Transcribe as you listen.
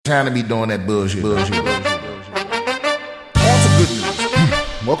Time to be doing that bullshit. On to good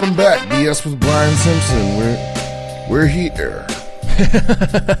news. Welcome back, BS with Brian Simpson. We're here.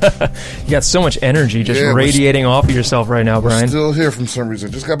 You got so much energy just radiating off of yourself right now, Brian. We're still here from some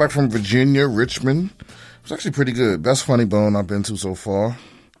reason. Just got back from Virginia, Richmond. It was actually pretty good. Best funny bone I've been to so far.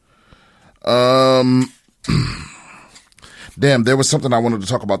 Damn, there was something I wanted to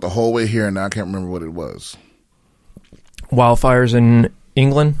talk about the whole way here, and now I can't remember what it was. Wildfires in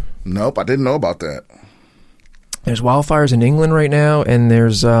England? Nope, I didn't know about that. There's wildfires in England right now, and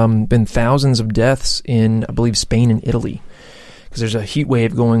there's been thousands of deaths in, I believe, Spain and Italy. Because there's a heat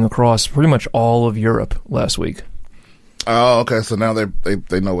wave going across pretty much all of Europe last week. Oh, okay. So now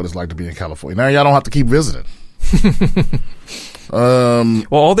they know what it's like to be in California. Now y'all don't have to keep visiting. Well,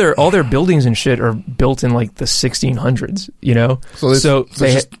 all their buildings and shit are built in like the 1600s, you know? So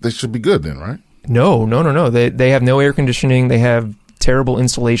they should be good then, right? No. They have no air conditioning. They have terrible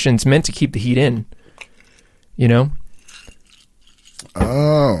insulation. It's meant to keep the heat in, you know?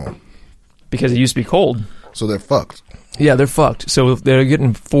 Oh. Because it used to be cold. So they're fucked. Yeah, they're fucked. So they're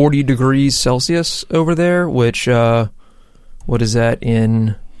getting 40 degrees Celsius over there, which, what is that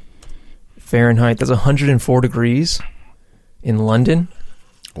in Fahrenheit? That's 104 degrees in London.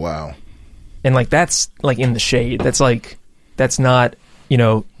 Wow. And, like, that's, like, in the shade. That's not, you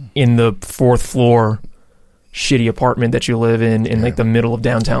know, in the fourth floor shitty apartment that you live in like, the middle of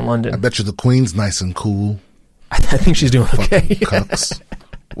downtown London. I bet you the Queen's nice and cool. I think she's doing okay. Cucks.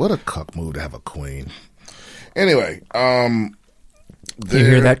 What a cuck move to have a queen. Anyway, you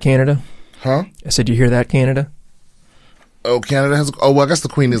hear that, Canada? Huh? I said, you hear that, Canada? Oh, Canada has... Oh, well, I guess the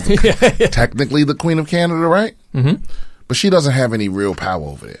Queen is technically the Queen of Canada, right? Mm-hmm. But she doesn't have any real power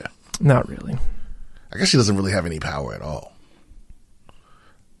over there. Not really. I guess she doesn't really have any power at all.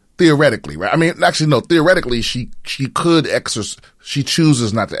 Theoretically, right? I mean, actually, no. Theoretically, she could exercise... She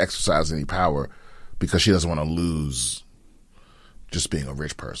chooses not to exercise any power because she doesn't want to lose just being a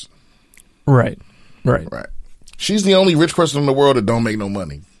rich person. Right. She's the only rich person in the world that don't make no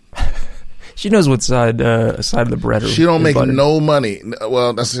money. She knows what side of the bread. She don't make no money.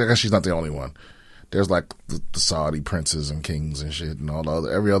 Well, I guess she's not the only one. There's like the Saudi princes and kings and shit and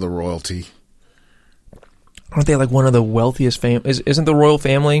every other royalty. Aren't they like one of the wealthiest families? Isn't the royal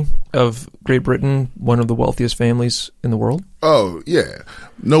family of Great Britain one of the wealthiest families in the world? Oh yeah,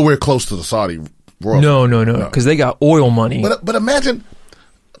 nowhere close to the Saudi royalty. No, because they got oil money. But imagine.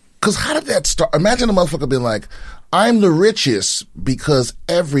 Because how did that start? Imagine a motherfucker being like, I'm the richest because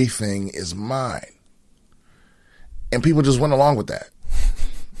everything is mine. And people just went along with that.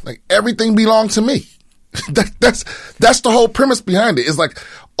 Like, everything belonged to me. That's the whole premise behind it. It's like,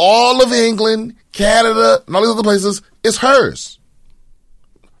 all of England, Canada, and all these other places is hers.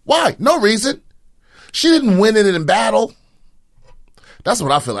 Why? No reason. She didn't win it in battle. That's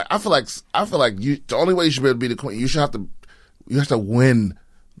what I feel like. I feel like the only way you should be able to be the queen, you have to win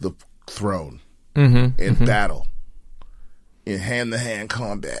the throne in battle, in hand-to-hand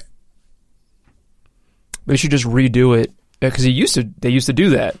combat. They should just redo it because they used to do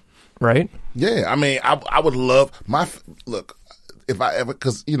that, right? Yeah, I mean, I would love look if I ever,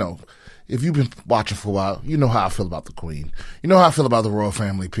 because you know, if you've been watching for a while, you know how I feel about the Queen. You know how I feel about the royal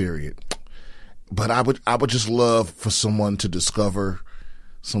family. Period. But I would just love for someone to discover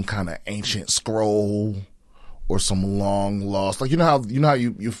some kind of ancient scroll. Or some long lost, like you know how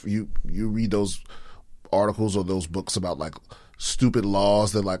you read those articles or those books about like stupid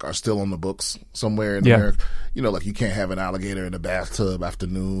laws that like are still on the books somewhere in America. You know, like you can't have an alligator in a bathtub after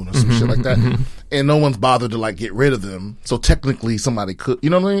noon or some shit like that, and no one's bothered to like get rid of them. So technically, somebody could. You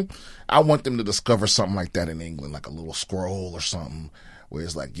know what I mean? I want them to discover something like that in England, like a little scroll or something, where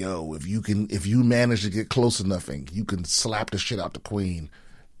it's like, yo, if you manage to get close enough and you can slap the shit out the Queen,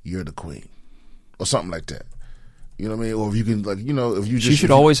 you're the Queen, or something like that. You know what I mean? Or if you can, like, you know, if you just... She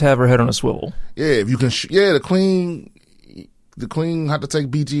should always have her head on a swivel. Yeah, if you can... the Queen had to take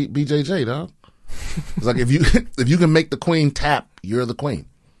BJJ, dog. It's like, if you can make the Queen tap, you're the Queen.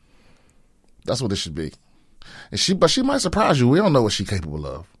 That's what it should be. But she might surprise you. We don't know what she's capable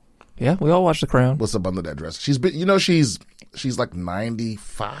of. Yeah, we all watch The Crown. What's up under that dress? She's like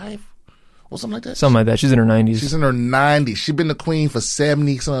 95? Or something like that? Something like that. She's in her 90s. She's in her 90s. She's been the Queen for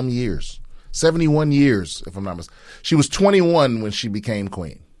 70-some years. 71 years, if I'm not mistaken. She was 21 when she became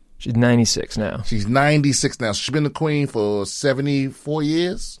queen. She's 96 now. She's 96 now. So she's been the queen for 74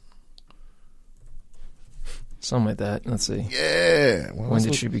 years? Something like that. Let's see. Yeah. Well, when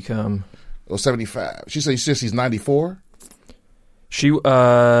did she become? Oh, 75. She said she's 94? She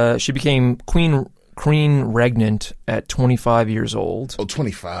became queen regnant at 25 years old. Oh,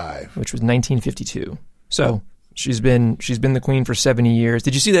 25. Which was 1952. So She's been the queen for 70 years.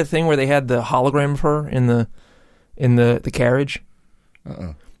 Did you see that thing where they had the hologram of her in the carriage?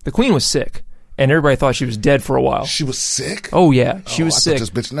 The queen was sick, and everybody thought she was dead for a while. She was sick? Oh yeah, she was sick. This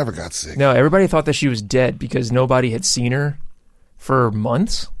bitch never got sick. No, everybody thought that she was dead because nobody had seen her for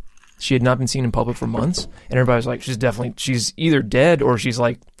months. She had not been seen in public for months, and everybody was like, she's either dead or she's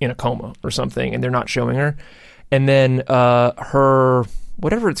like in a coma or something, and they're not showing her. And then her,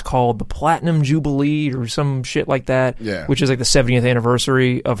 whatever it's called, the Platinum Jubilee or some shit like that, which is like the 70th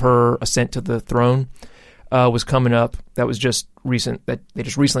anniversary of her ascent to the throne, was coming up. That was just recent. That they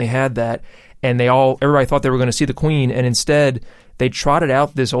just recently had that, and everybody thought they were going to see the queen, and instead they trotted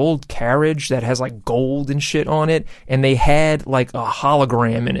out this old carriage that has like gold and shit on it, and they had like a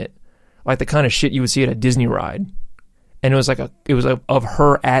hologram in it, like the kind of shit you would see at a Disney ride. And it was of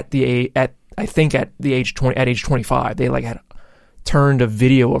her at age 25. They like had turned a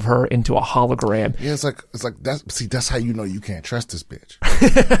video of her into a hologram. Yeah, it's like that's how you know you can't trust this bitch.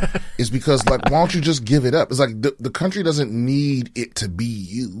 It's because like, why don't you just give it up? It's like the country doesn't need it to be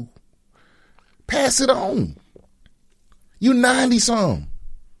you. Pass it on. You 90-some.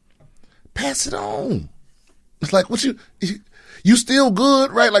 Pass it on. It's like, what you still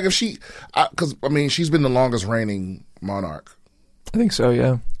good, right? Like if because she's been the longest reigning monarch. I think so,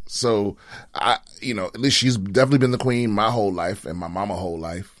 yeah. So at least she's definitely been the queen my whole life and my mama whole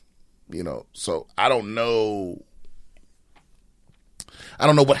life, so I don't know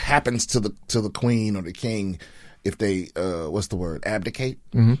what happens to the queen or the king if they, abdicate?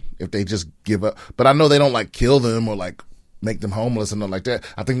 Mm-hmm. If they just give up. But I know they don't like kill them or like make them homeless and nothing like that.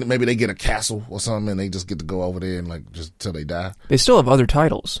 I think that maybe they get a castle or something and they just get to go over there and like just till they die. They still have other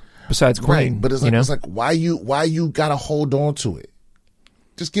titles besides queen. Right, but it's like why you gotta hold on to it?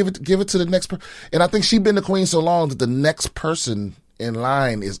 Just give it to the next person. And I think she's been the queen so long that the next person in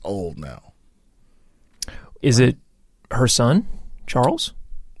line is old now. Is it her son, Charles?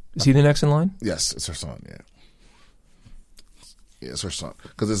 Is he the next in line? Yes, it's her son, yeah. Yeah, it's her son.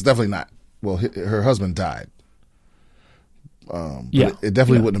 Because it's definitely not. Well, her husband died. But it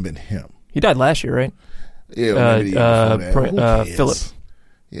definitely wouldn't have been him. He died last year, right? Yeah, maybe Philip.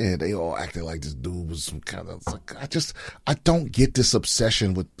 Yeah, they all acted like this dude was some kind of like I don't get this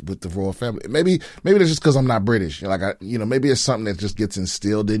obsession with the royal family. Maybe that's just because I'm not British. Maybe it's something that just gets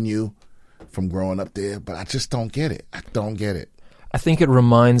instilled in you from growing up there. But I just don't get it. I don't get it. I think it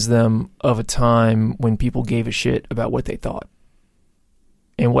reminds them of a time when people gave a shit about what they thought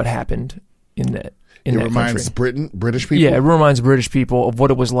and what happened in that. It reminds country. British people. Yeah, it reminds British people of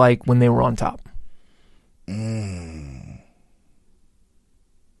what it was like when they were on top.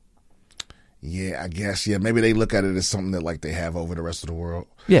 Yeah, I guess. Yeah, maybe they look at it as something that like they have over the rest of the world.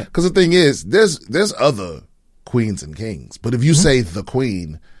 Yeah, because the thing is, there's other queens and kings, but if you say the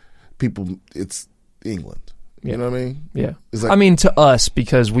queen, it's England. You know what I mean? Yeah. It's like, to us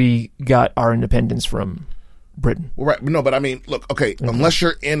because we got our independence from Britain. Well, right. No, but look, okay, unless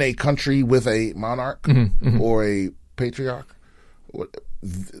you're in a country with a monarch or a patriarch,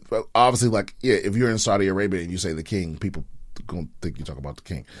 obviously, like, yeah, if you're in Saudi Arabia and you say the king, people gonna think you talk about the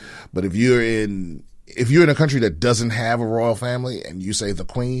king. But if you're in a country that doesn't have a royal family and you say the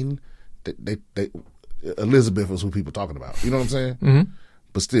queen, they Elizabeth is who people talking about. You know what I'm saying? Mm-hmm.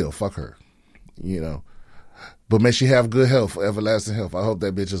 But still, fuck her. But may she have good health, everlasting health. I hope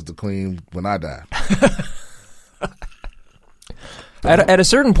that bitch is the queen when I die. At a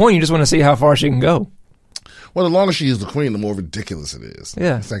certain point, you just want to see how far she can go. Well, the longer she is the queen, the more ridiculous it is.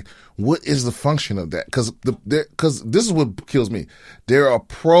 Yeah. It's like, what is the function of that? Because this is what kills me. There are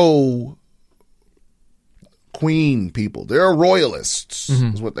pro-queen people. There are royalists,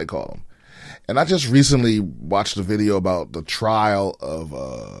 is what they call them. And I just recently watched a video about the trial of...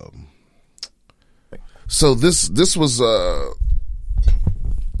 So this was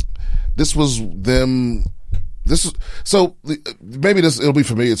them... maybe it'll be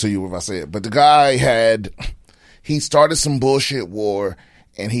familiar to you if I say it, but the guy he started some bullshit war,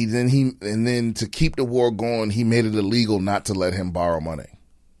 and then to keep the war going, he made it illegal not to let him borrow money.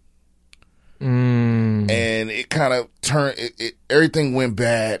 And it kind of turned, everything went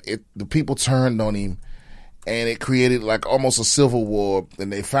bad. The people turned on him, and it created like almost a civil war.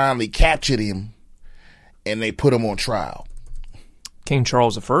 And they finally captured him, and they put him on trial. King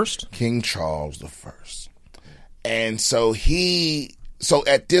Charles I? King Charles I. And so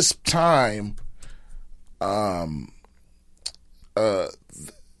at this time,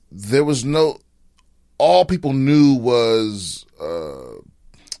 there was all people knew was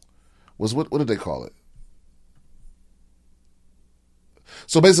what did they call it?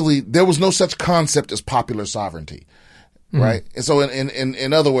 So basically, there was no such concept as popular sovereignty, right? And so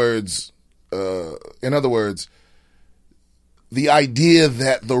in other words, the idea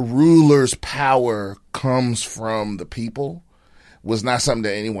that the ruler's power comes from the people was not something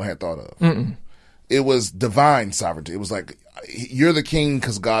that anyone had thought of. Mm-mm. It was divine sovereignty. It was like, you're the king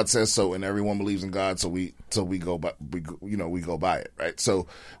because God says so, and everyone believes in God, so we go by, we go by it, right? So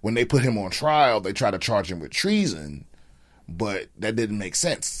when they put him on trial, they try to charge him with treason, but that didn't make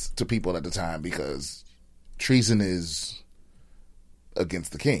sense to people at the time because treason is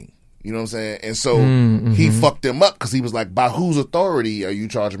against the king. You know what I'm saying? And so he fucked them up because he was like, by whose authority are you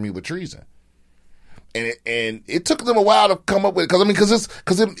charging me with treason? And it took them a while to come up with it because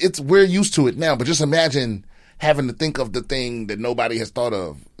it's we're used to it now. But just imagine having to think of the thing that nobody has thought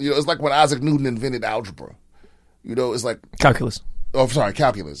of. You know, it's like when Isaac Newton invented algebra. You know, it's like Calculus. Oh, sorry,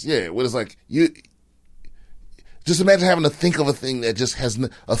 calculus. Yeah, what it's like you. Just imagine having to think of a thing that just has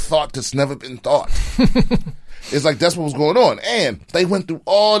a thought that's never been thought. It's like that's what was going on. And they went through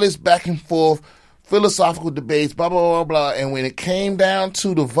all this back and forth, philosophical debates, blah, blah, blah, blah. And when it came down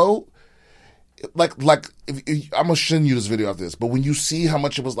to the vote, like I'm going to send you this video after this, but when you see how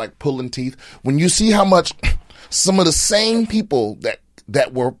much it was like pulling teeth, when you see how much some of the same people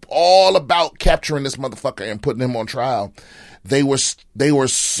that were all about capturing this motherfucker and putting him on trial, they were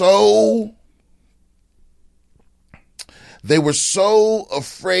so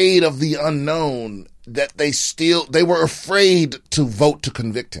afraid of the unknown that they were afraid to vote to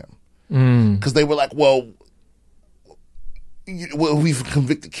convict him. Because they were like, well, if we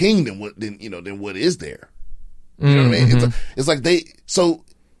convict the king, then what is there? You know what I mean? It's like so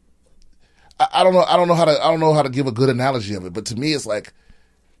I don't know how to give a good analogy of it, but to me it's like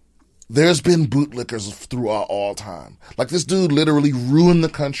there's been bootlickers throughout all time. Like this dude literally ruined the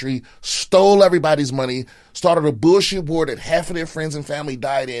country, stole everybody's money, started a bullshit war that half of their friends and family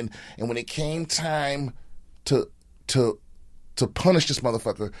died in, and when it came time to punish this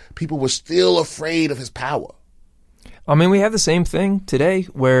motherfucker, people were still afraid of his power. I mean, we have the same thing today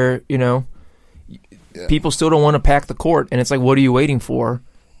where, people still don't want to pack the court, and it's like, what are you waiting for?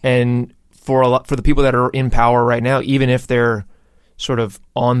 And for the people that are in power right now, even if they're sort of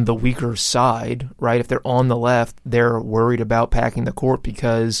on the weaker side, right? If they're on the left, they're worried about packing the court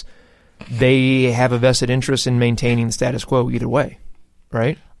because they have a vested interest in maintaining the status quo either way,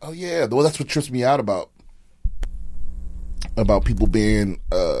 right? Oh yeah, well that's what trips me out about people being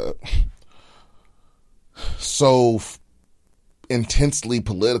so intensely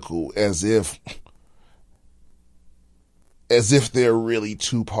political, as if they're really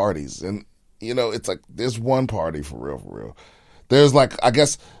two parties, and it's like there's one party for real. There's like, I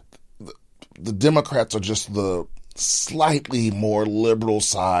guess the Democrats are just the slightly more liberal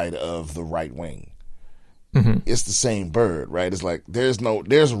side of the right wing. Mm-hmm. It's the same bird, right? It's like there's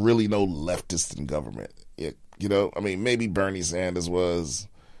really no leftist in government. I mean, maybe Bernie Sanders was,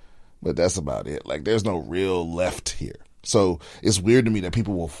 but that's about it. Like there's no real left here. So it's weird to me that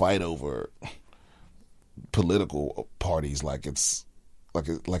people will fight over political parties like it's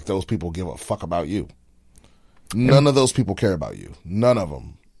like those people give a fuck about you. None of those people care about you. None of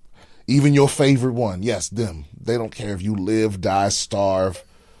them. Even your favorite one. Yes, them. They don't care if you live, die, starve,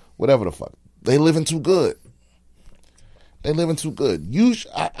 whatever the fuck. They living too good.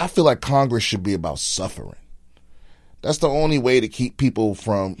 I feel like Congress should be about suffering. That's the only way to keep people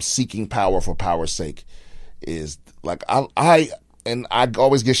from seeking power for power's sake. Is like I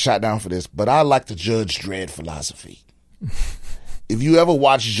always get shot down for this, but I like the Judge Dredd philosophy. If you ever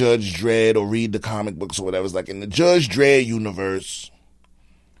watch Judge Dredd or read the comic books or whatever, it's like in the Judge Dredd universe,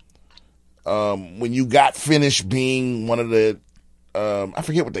 when you got finished being one of the, I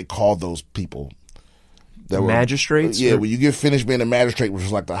forget what they called those people. Magistrates? Yeah, when you get finished being a magistrate, which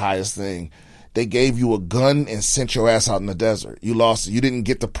was like the highest thing, they gave you a gun and sent your ass out in the desert. You didn't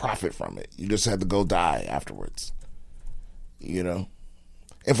get the profit from it. You just had to go die afterwards.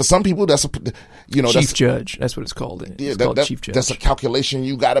 And for some people, that's chief judge. That's what it's called. It's called chief judge. That's a calculation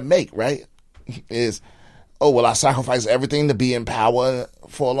you got to make, right? Will I sacrifice everything to be in power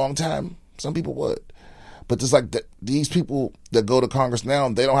for a long time? Some people would, but just like these people that go to Congress now,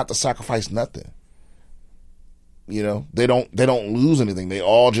 they don't have to sacrifice nothing. They don't lose anything. They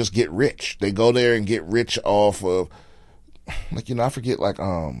all just get rich. They go there and get rich off of, I forget, like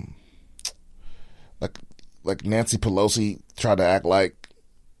Nancy Pelosi tried to act like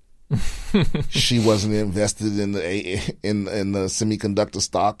she wasn't invested in the semiconductor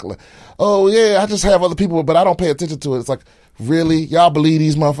stock. Like, oh yeah, I just have other people, but I don't pay attention to it. It's like, really, y'all believe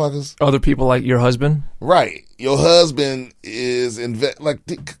these motherfuckers? Other people like your husband, right? Your husband is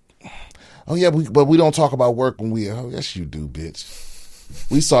oh yeah, but we don't talk about work when we. Oh yes, you do, bitch.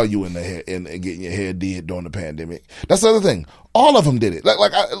 We saw you in the hair and getting your hair did during the pandemic. That's the other thing. All of them did it.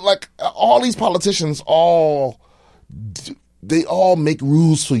 Like all these politicians all they all make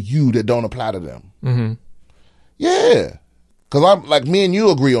rules for you that don't apply to them. Mm-hmm. Yeah. Because I'm like, me and you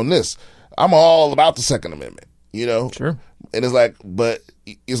agree on this. I'm all about the Second Amendment, you know? Sure. And it's like,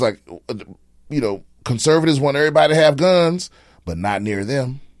 conservatives want everybody to have guns, but not near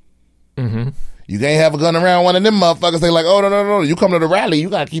them. Mm-hmm. You can't have a gun around one of them motherfuckers. They like, oh, no. You come to the rally, you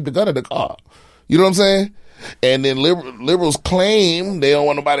got to keep the gun in the car. You know what I'm saying? And then liberals claim they don't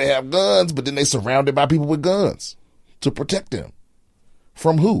want nobody to have guns, but then they surrounded by people with guns to protect them.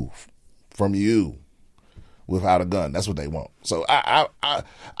 From who? From you. Without a gun. That's what they want. So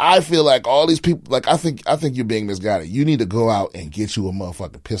I feel like all these people, like I think you're being misguided. You need to go out and get you a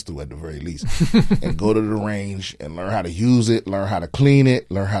motherfucking pistol at the very least, and go to the range and learn how to use it, learn how to clean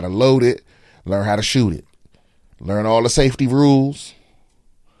it, learn how to load it, learn how to shoot it, learn all the safety rules.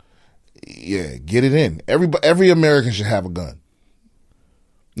 Yeah, get it in. Every American should have a gun.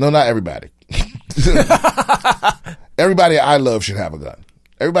 No, not everybody. Everybody I love should have a gun.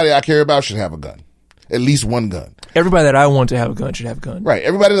 Everybody I care about should have a gun. At least one gun. Everybody that I want to have a gun should have a gun. Right.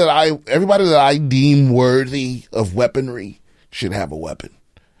 Everybody that I deem worthy of weaponry should have a weapon.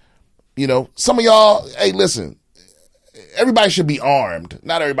 You know, some of y'all, hey, listen, everybody should be armed.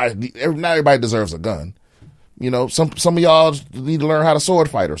 Not everybody deserves a gun. You know, some of y'all need to learn how to sword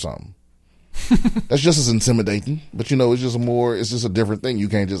fight or something. That's just as intimidating. But you know, it's just a different thing. You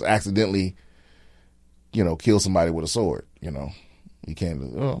can't just accidentally, you know, kill somebody with a sword, you know. You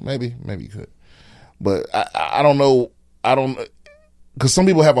can't, well, maybe you could. But I don't know. Because some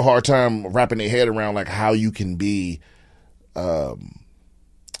people have a hard time wrapping their head around like how you can be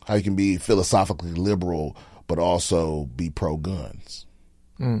philosophically liberal but also be pro guns.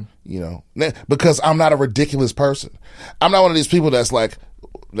 You know, because I'm not a ridiculous person. I'm not one of these people that's like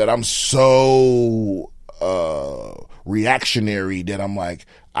that. I'm so reactionary that I'm like,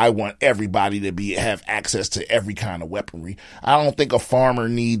 I want everybody to have access to every kind of weaponry. I don't think a farmer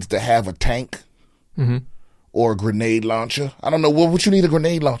needs to have a tank. Mm-hmm. Or a grenade launcher. I don't know what you need a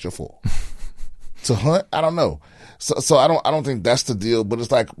grenade launcher for. To hunt? I don't know. So I don't think that's the deal. But it's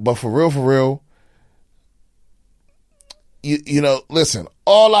like, but for real, you know, listen.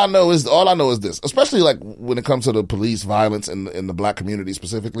 All I know is this. Especially like when it comes to the police violence in the black community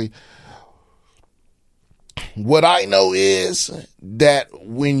specifically. What I know is that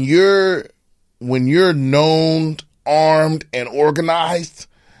when you're known, armed, and organized,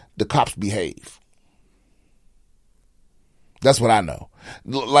 the cops behave. That's what I know.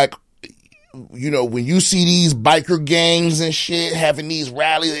 Like, you know, when you see these biker gangs and shit having these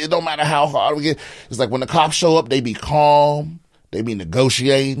rallies, it don't matter how hard we get. It's like when the cops show up, they be calm. They be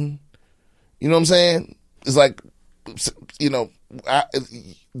negotiating. You know what I'm saying? It's like, you know,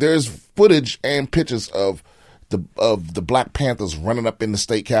 there's footage and pictures of the Black Panthers running up in the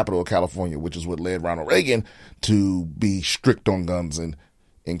state capital of California, which is what led Ronald Reagan to be strict on guns in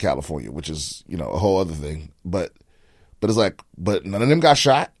California, which is, you know, a whole other thing. But it's like, but none of them got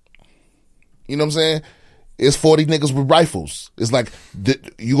shot. You know what I'm saying? It's 40 niggas with rifles. It's like,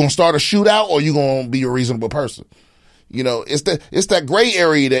 you gonna start a shootout or you gonna be a reasonable person? You know, it's that gray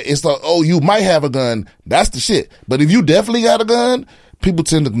area that it's like, oh, you might have a gun. That's the shit. But if you definitely got a gun, people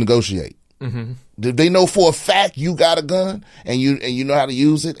tend to negotiate. Mm-hmm. If they know for a fact you got a gun and you know how to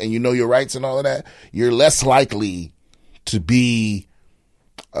use it and you know your rights and all of that, you're less likely to be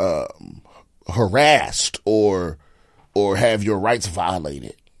harassed or have your rights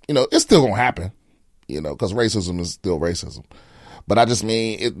violated. You know, it's still gonna happen, you know, because racism is still racism. But I just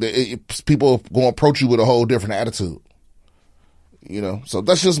mean, people gonna approach you with a whole different attitude, you know. So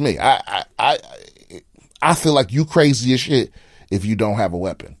that's just me. I feel like you crazy as shit if you don't have a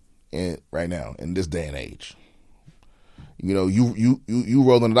weapon right now in this day and age. You know, you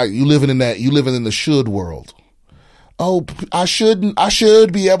rolling like you living in the should world. Oh, I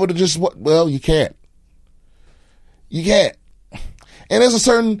should be able to just, well, you can't. You can't. And there's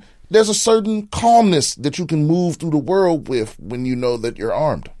a certain calmness that you can move through the world with when you know that you're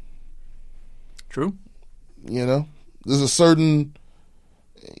armed. True. You know, there's a certain,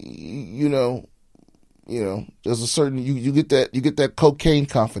 you know, there's a certain, you get that cocaine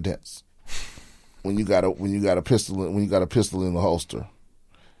confidence when you got a pistol in the holster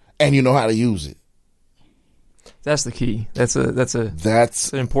and you know how to use it. That's the key. That's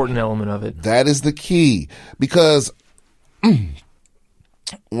an important element of it. That is the key, because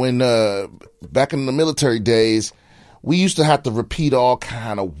when back in the military days, we used to have to repeat all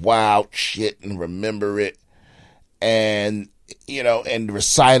kind of wild shit and remember it, and you know, and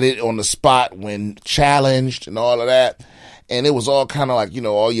recite it on the spot when challenged and all of that. And it was all kind of like, you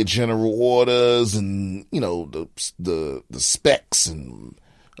know, all your general orders and, you know, the specs and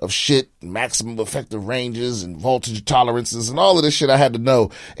of shit, maximum effective ranges and voltage tolerances and all of this shit I had to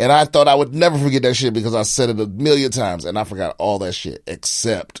know. And I thought I would never forget that shit because I said it a million times and I forgot all that shit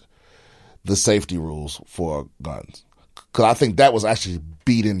except the safety rules for guns. Cause I think that was actually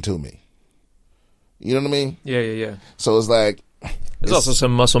beat into me. You know what I mean? Yeah. So it's like... There's also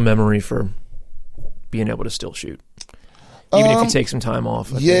some muscle memory for being able to still shoot. Even if you take some time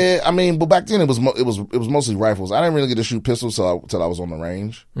off. I mean, but back then it was mostly rifles. I didn't really get to shoot pistols till I was on the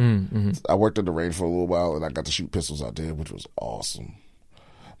range. Mm-hmm. I worked at the range for a little while, and I got to shoot pistols out there, which was awesome.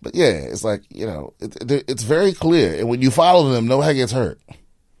 But yeah, it's like, you know, it's very clear, and when you follow them, nobody gets hurt.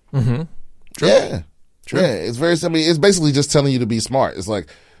 Mm-hmm. True. Yeah, True. Yeah. It's very simple. It's basically just telling you to be smart. It's like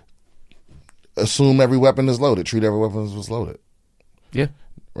assume every weapon is loaded, treat every weapon as loaded. Yeah.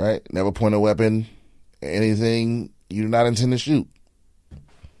 Right. Never point a weapon at anything you do not intend to shoot.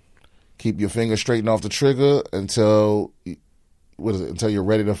 Keep your finger straight off the trigger until you're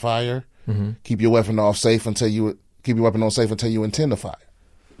ready to fire. Mm-hmm. Keep your weapon safe until you intend to fire.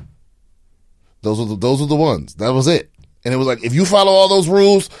 Those are the ones. That was it. And it was like, if you follow all those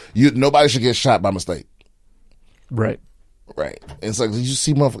rules, nobody should get shot by mistake. Right. Right. And it's like, you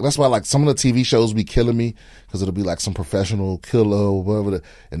see, motherfuckers. That's why, like, some of the TV shows be killing me because it'll be like some professional killer or whatever,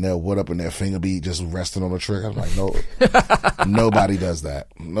 and they'll what up and their finger be just resting on the trigger. I'm like, no, nobody does that.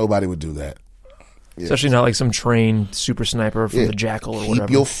 Nobody would do that. Yeah. Especially not like some trained super sniper from the Jackal or whatever.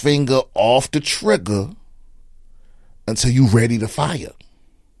 Keep your finger off the trigger until you're ready to fire.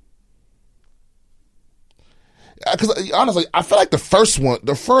 Because honestly, I feel like the first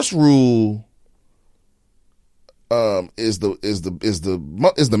rule. Is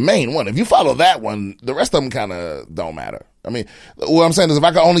the main one. If you follow that one, the rest of them kind of don't matter. I mean, what I'm saying is if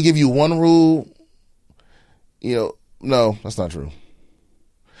I could only give you one rule, no, that's not true.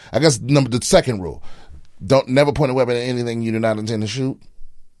 I guess the second rule, never point a weapon at anything you do not intend to shoot.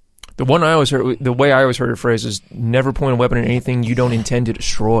 The way I always heard it phrased is never point a weapon at anything you don't intend to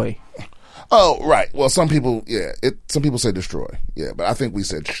destroy. Oh, right. Well, some people say destroy. Yeah, but I think we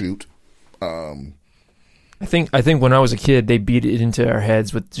said shoot. I think when I was a kid, they beat it into our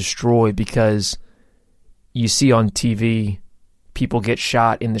heads with destroy because you see on TV people get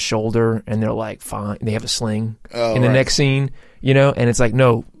shot in the shoulder and they're like, fine, they have a sling in the next scene, and it's like,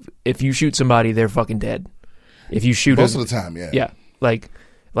 no, if you shoot somebody, they're fucking dead. If you shoot most of the time, yeah, like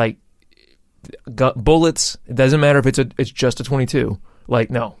bullets. It doesn't matter if it's just a 22. Like,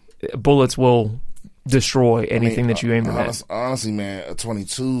 no, bullets will destroy anything that you aim them at. Honestly, man, a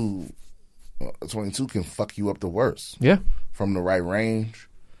 22 can fuck you up the worst. Yeah. From the right range.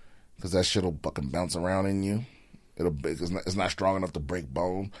 Because that shit will fucking bounce around in you. It's not strong enough to break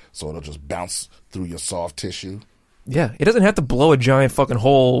bone, so it'll just bounce through your soft tissue. Yeah. It doesn't have to blow a giant fucking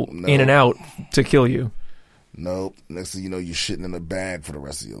hole in and out to kill you. Nope. Next thing you know, you're shitting in a bag for the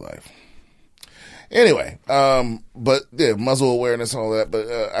rest of your life. Anyway, but yeah, muzzle awareness and all that.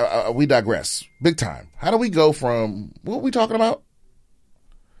 But we digress. Big time. How do we go from... What were we talking about?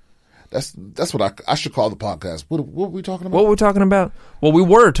 That's what I should call the podcast. What were we talking about? What were we talking about? Well, we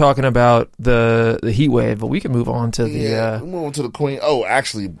were talking about the heat wave, but we can move on to move on to the Queen. Oh,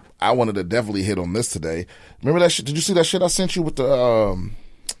 actually, I wanted to definitely hit on this today. Remember that shit? Did you see that shit I sent you with the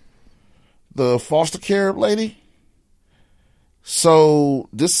foster care lady? So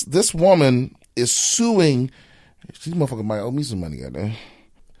this woman is suing. These motherfuckers might owe me some money, goddamn.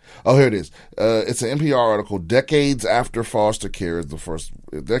 Oh, here it is. It's an NPR article. Decades after foster care,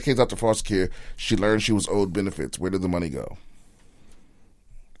 she learned she was owed benefits. Where did the money go?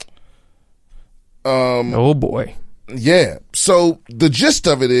 Oh boy. Yeah. So the gist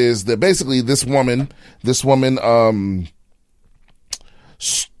of it is that basically this woman,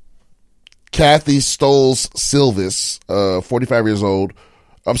 Kathy Stoles Silvis, 45 years old.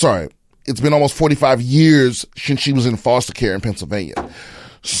 I'm sorry. It's been almost 45 years since she was in foster care in Pennsylvania.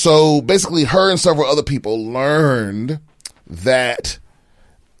 So basically her and several other people learned that,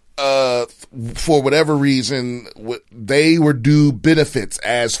 for whatever reason, they were due benefits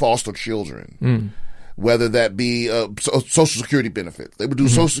as foster children, whether that be, social security benefits. They would do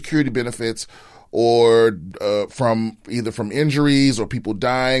social security benefits or, from injuries or people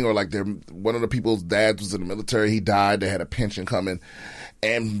dying or like one of the people's dads was in the military. He died. They had a pension coming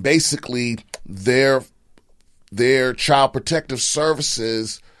and basically their child protective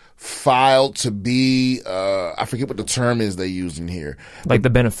services filed to be, I forget what the term is they use in here. Like the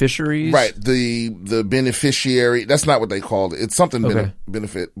beneficiaries? Right. The beneficiary. That's not what they called it. It's something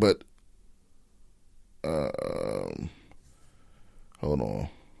benefit, but, hold on.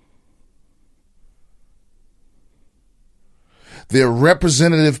 Their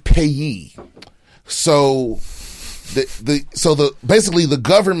representative payee. So Basically the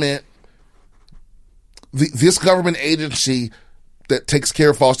government, this government agency that takes care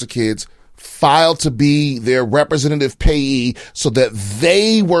of foster kids filed to be their representative payee so that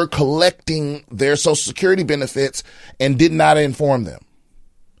they were collecting their Social Security benefits and did not inform them.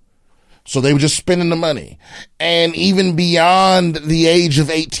 So they were just spending the money. And even beyond the age of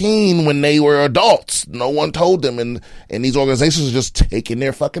 18, when they were adults, no one told them. And these organizations are just taking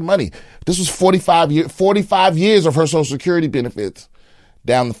their fucking money. This was 45 years of her Social Security benefits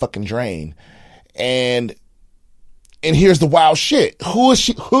down the fucking drain. And here's the wild shit. Who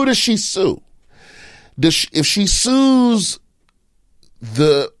does she sue? If she sues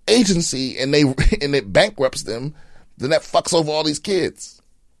the agency and it bankrupts them, then that fucks over all these kids.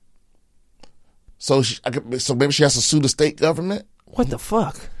 So maybe she has to sue the state government. What the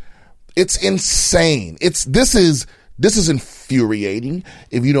fuck? It's insane. This is infuriating.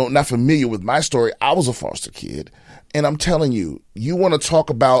 If you're not familiar with my story, I was a foster kid, and I'm telling you, you want to talk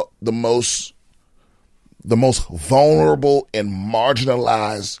about the most vulnerable and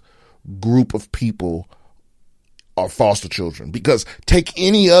marginalized group of people are foster children. Because take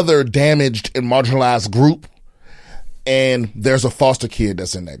any other damaged and marginalized group, and there's a foster kid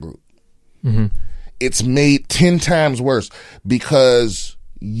that's in that group. Mm-hmm. It's made 10 times worse because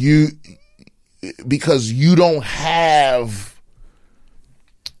you don't have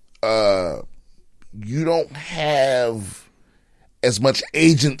as much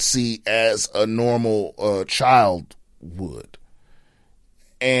agency as a normal child would,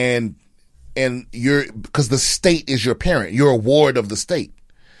 and because the state is your parent, you're a ward of the state,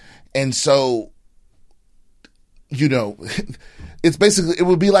 and so it's basically, it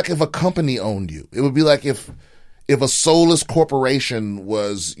would be like if a company owned you. It would be like if a soulless corporation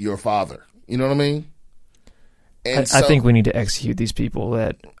was your father. You know what I mean? And I think we need to execute these people.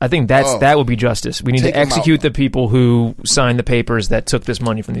 That would be justice. We need to execute the people who signed the papers that took this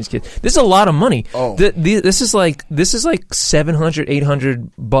money from these kids. This is a lot of money. Oh. This is like $700,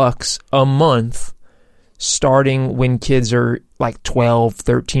 $800 a month, starting when kids are like 12,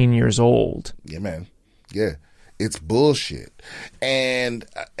 13 years old. Yeah, man. Yeah. It's bullshit, and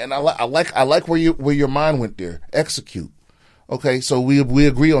I like where your mind went there. Execute, okay? So we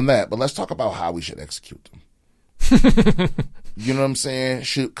agree on that, but let's talk about how we should execute them. You know what I'm saying?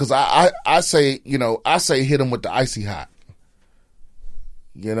 Shoot, because I say hit them with the icy hot.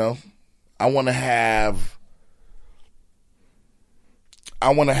 I want to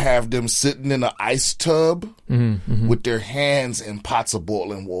have them sitting in an ice tub with their hands in pots of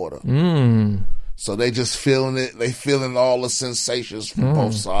boiling water. So they just feeling it. They feeling all the sensations from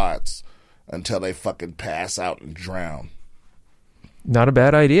both sides until they fucking pass out and drown. Not a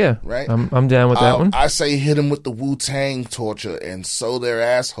bad idea, right? I'm down with that one. I say hit them with the Wu-Tang torture and sew their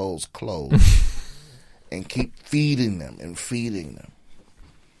assholes closed and keep feeding them.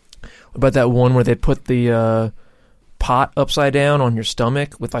 What about that one where they put the pot upside down on your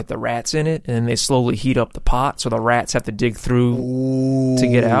stomach with like the rats in it, and then they slowly heat up the pot so the rats have to dig through to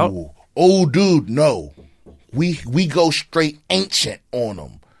get out? Oh, dude, no. We go straight ancient on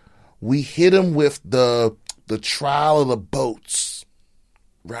them. We hit them with the trial of the boats,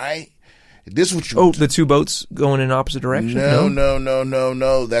 right? This is what you... Oh, the two boats going in opposite direction?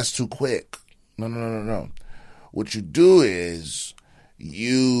 No. That's too quick. No. What you do is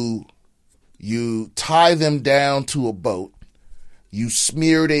you tie them down to a boat. You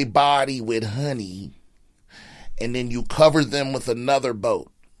smear their body with honey, and then you cover them with another boat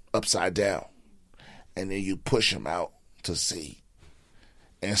upside down, and then you push them out to sea,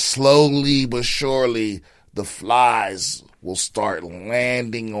 and slowly but surely the flies will start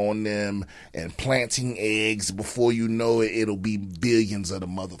landing on them and planting eggs. Before you know it, it'll be billions of the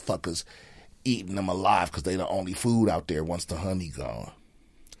motherfuckers eating them alive because they're the only food out there once the honey gone.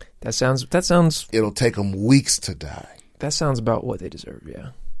 That sounds it'll take them weeks to die. That sounds about what they deserve.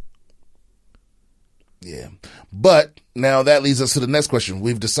 Yeah. But now that leads us to the next question.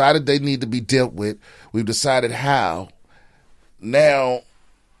 We've decided they need to be dealt with. We've decided how. Now,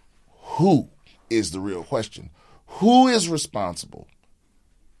 who is the real question? Who is responsible?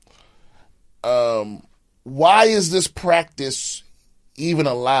 Why is this practice even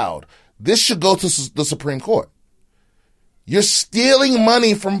allowed? This should go to the Supreme Court. You're stealing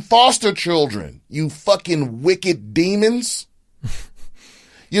money from foster children, you fucking wicked demons.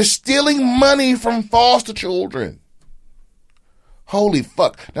 You're stealing money from foster children. Holy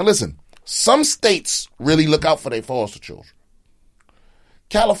fuck. Now listen, some states really look out for their foster children.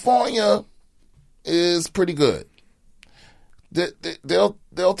 California is pretty good. They'll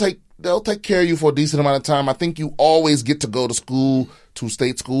take care of you for a decent amount of time. I think you always get to go to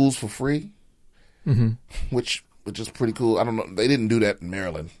state schools for free, which which is pretty cool. I don't know. They didn't do that in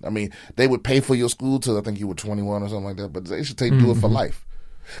Maryland. I mean, they would pay for your school till I think you were 21 or something like that, but they should do it for life.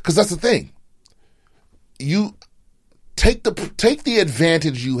 Because that's the thing. You take the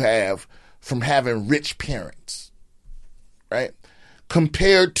advantage you have from having rich parents, right?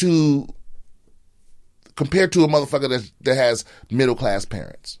 Compared to a motherfucker that has middle class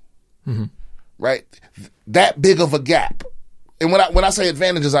parents, right? That big of a gap. And when I say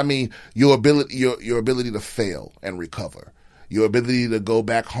advantages, I mean your ability to fail and recover, your ability to go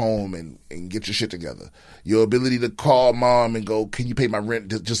back home and get your shit together, your ability to call mom and go, can you pay my rent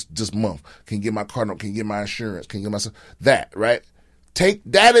this month? Can you get my car note? Can you get my insurance? Can you get my that right? Take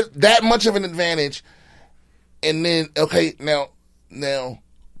that much of an advantage, and then now.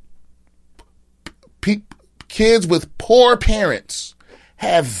 Kids with poor parents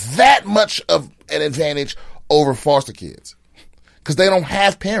have that much of an advantage over foster kids because they don't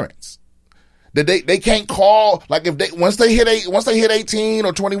have parents. They can't call, like, once they hit 18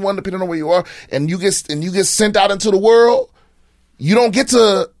 or 21, depending on where you are, and you get sent out into the world, you don't get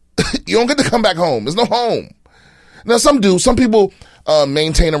to come back home. There's no home. Now some do. Some people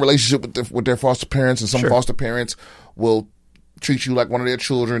maintain a relationship with their foster parents, and some foster parents will treat you like one of their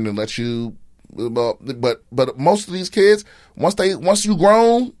children and let you. But most of these kids, once you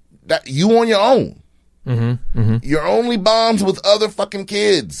grown, that you on your own. You're only bonds with other fucking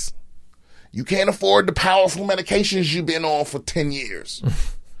kids. You can't afford the powerful medications you've been on for 10 years.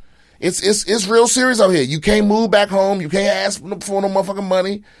 It's real serious out here. You can't move back home. You can't ask for no motherfucking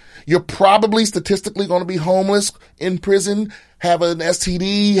money. You're probably statistically going to be homeless, in prison, have an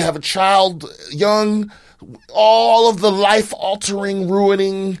STD, have a child young. All of the life-altering,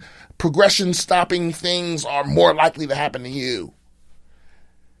 ruining, progression-stopping things are more likely to happen to you.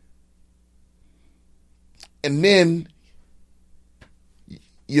 And then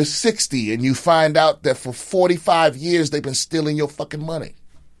you're 60 and you find out that for 45 years they've been stealing your fucking money.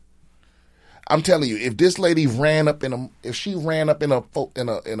 I'm telling you, if this lady ran up in a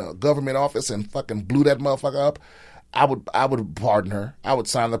government office and fucking blew that motherfucker up, I would pardon her. I would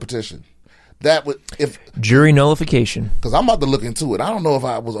sign the petition. That would, if jury nullification, because I'm about to look into it. I don't know if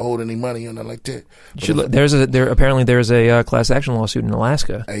I was owed any money or nothing like that. Apparently there's a class action lawsuit in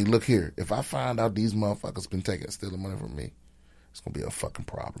Alaska. Hey, look here. If I find out these motherfuckers been stealing money from me, it's gonna be a fucking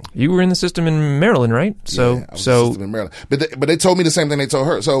problem. You were in the system in Maryland, right? So, yeah, I was in the system in Maryland. But they told me the same thing they told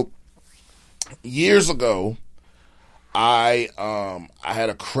her. So years ago, I had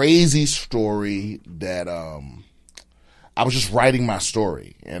a crazy story that I was just writing my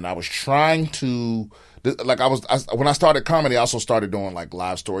story, and I was trying to, when I started comedy, I also started doing like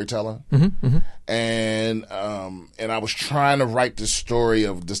live storytelling, and I was trying to write this story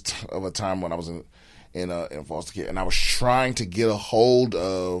of a time when I was in foster care, and I was trying to get a hold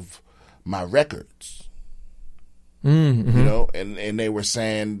of my records, you know, and they were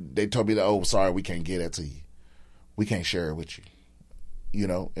saying, they told me that, oh, sorry, we can't get it to you, we can't share it with you, you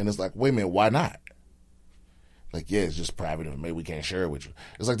know, and it's like, wait a minute, why not? Like, yeah, it's just private and maybe we can't share it with you.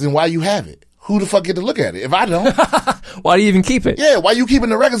 It's like, then why you have it? Who the fuck get to look at it? If I don't, why do you even keep it? Yeah, why you keeping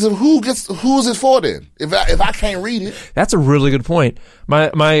the records of who's it for then? If I can't read it. That's a really good point.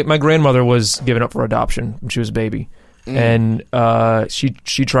 My grandmother was given up for adoption when she was a baby. And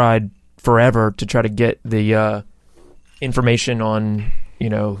she tried forever to try to get the information on, you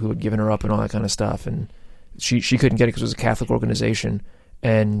know, who had given her up and all that kind of stuff, and she couldn't get it because it was a Catholic organization,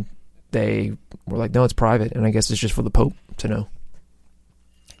 and they were like, no, it's private, and I guess it's just for the Pope to know.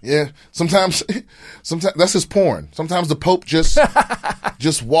 Yeah, sometimes that's his porn. Sometimes the Pope just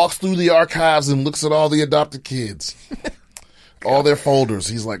walks through the archives and looks at all the adopted kids, all their folders.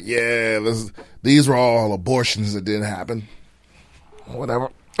 He's like, yeah, these are all abortions that didn't happen. Whatever.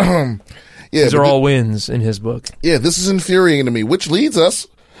 Yeah, these are all wins in his book. Yeah, this is infuriating to me, which leads us,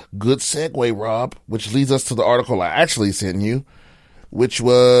 good segue, Rob, which leads us to the article I actually sent you, which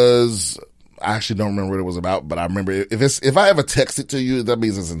was, I actually don't remember what it was about, but I remember if I ever text it to you, that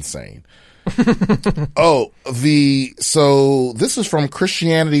means it's insane. So this is from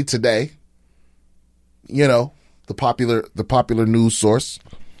Christianity Today, you know, the popular news source.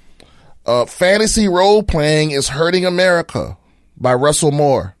 Fantasy role playing is hurting America by Russell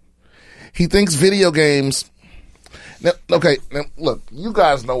Moore. He thinks video games. Now, okay, now look, you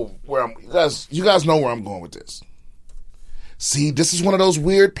guys know where I'm going with this. See, this is one of those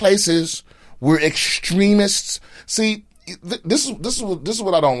weird places where extremists. See, this is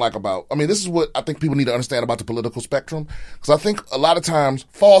what I don't like about. I mean, this is what I think people need to understand about the political spectrum. Because I think a lot of times,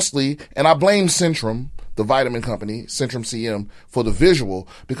 falsely, and I blame Centrum, the vitamin company, Centrum CM, for the visual.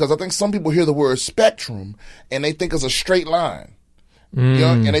 Because I think some people hear the word spectrum and they think it's a straight line. You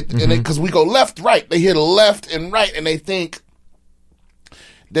know, and because we go left, right, they hear the left and right, and they think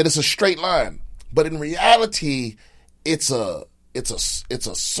that it's a straight line. But in reality, it's a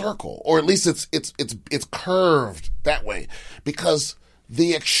circle, or at least it's curved that way, because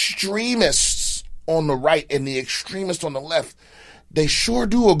the extremists on the right and the extremists on the left, they sure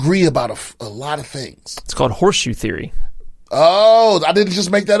do agree about a lot of things. It's called horseshoe theory. Oh, I didn't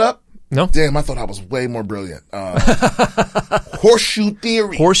just make that up? No. Damn, I thought I was way more brilliant. Horseshoe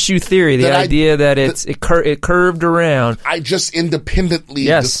theory. Horseshoe theory, the idea that it curved around. I just independently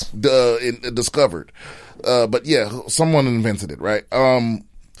discovered. But yeah, someone invented it, right?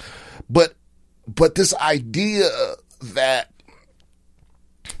 But this idea that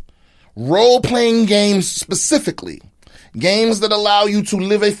role-playing games specifically, games that allow you to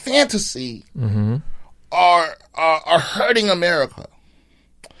live a fantasy, are hurting America.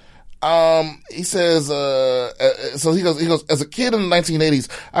 He says, so he goes, as a kid in the 1980s,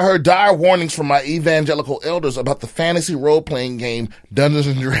 I heard dire warnings from my evangelical elders about the fantasy role-playing game Dungeons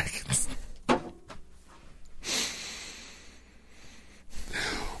and Dragons.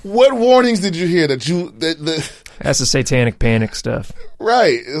 What warnings did you hear that's the satanic panic stuff.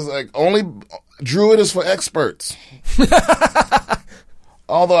 Right. It's like only Druid is for experts.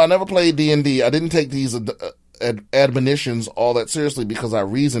 Although I never played D&D, I didn't take these admonitions all that seriously because I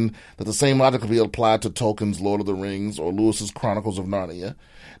reasoned that the same logic could be applied to Tolkien's Lord of the Rings or Lewis's Chronicles of Narnia.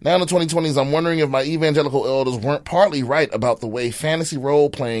 Now in the 2020s, I'm wondering if my evangelical elders weren't partly right about the way fantasy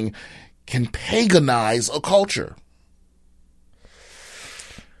role-playing can paganize a culture.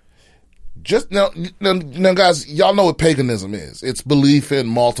 Just now, guys, y'all know what paganism is. It's belief in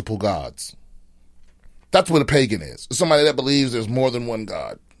multiple gods. That's what a pagan is. It's somebody that believes there's more than one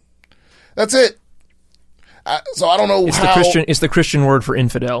God. That's it. So I don't know how. It's the Christian word for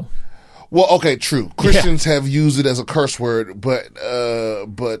infidel. Well, okay, true. Christians have used it as a curse word, but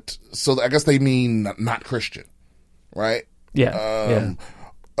so I guess they mean not Christian, right? Yeah.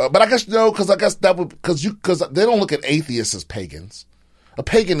 But I guess no, because I guess that would because they don't look at atheists as pagans. A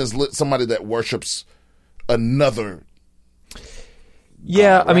pagan is somebody that worships another.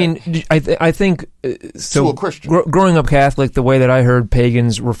 Yeah, right? I mean, I think so. To a Christian, growing up Catholic, the way that I heard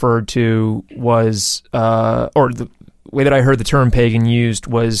pagans referred to was, or the way that I heard the term pagan used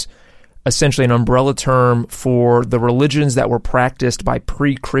was essentially an umbrella term for the religions that were practiced by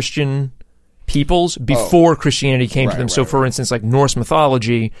pre-Christian peoples before Christianity came to them. So, for instance, like Norse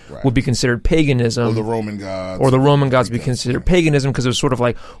mythology would be considered paganism. Or the Roman gods. Or the Roman gods would be considered paganism because it was sort of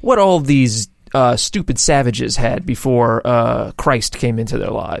like what all these stupid savages had before Christ came into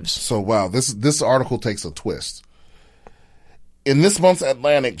their lives. So, wow, this article takes a twist. In this month's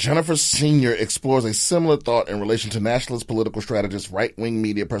Atlantic, Jennifer Senior explores a similar thought in relation to nationalist political strategist, right-wing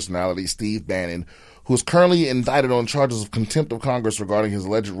media personality Steve Bannon, who is currently indicted on charges of contempt of Congress regarding his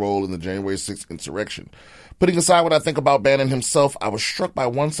alleged role in the January 6th insurrection. Putting aside what I think about Bannon himself, I was struck by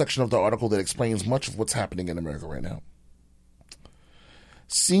one section of the article that explains much of what's happening in America right now.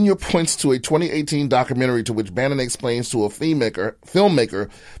 Senior points to a 2018 documentary to which Bannon explains to a filmmaker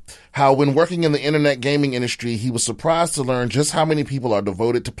how when working in the internet gaming industry, he was surprised to learn just how many people are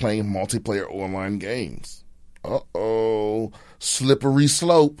devoted to playing multiplayer online games. Uh-oh. Slippery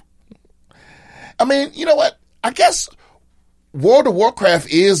slope. I mean, you know what? I guess World of Warcraft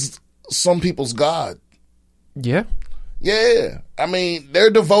is some people's god. Yeah. Yeah. I mean, they're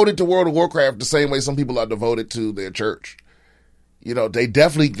devoted to World of Warcraft the same way some people are devoted to their church. You know, they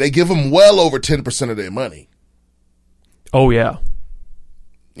give them well over 10% of their money. Oh, yeah.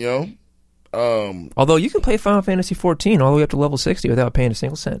 You know? Although you can play Final Fantasy 14 all the way up to level 60 without paying a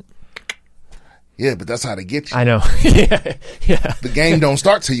single cent. Yeah, but that's how they get you. I know. Yeah. The game don't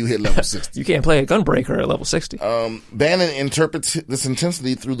start till you hit level 60. You can't play a Gunbreaker at level 60. Bannon interprets this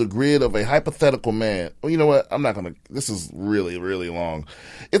intensity through the grid of a hypothetical man. Well, you know what? I'm not going to... This is really, really long.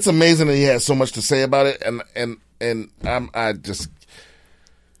 It's amazing that he has so much to say about it, and I just...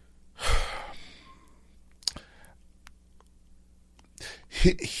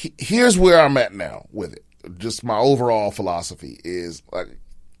 Here's where I'm at now with it. Just my overall philosophy is like...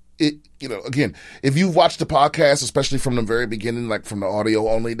 you know, again, if you've watched the podcast, especially from the very beginning, like from the audio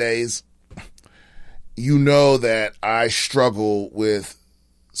only days, you know that I struggle with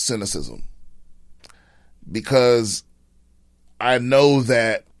cynicism because I know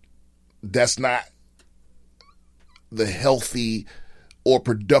that that's not the healthy or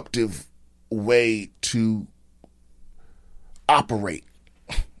productive way to operate,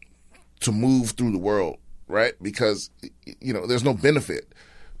 to move through the world, right? Because, you know, there's no benefit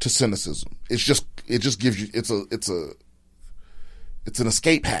to cynicism. It just gives you, it's an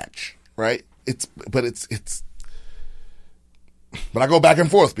escape hatch, right? It's But I go back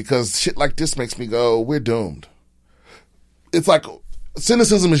and forth because shit like this makes me go, we're doomed. It's like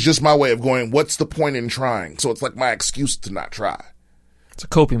cynicism is just my way of going, what's the point in trying? So it's like my excuse to not try. It's a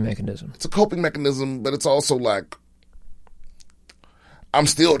coping mechanism. It's a coping mechanism, but it's also like, I'm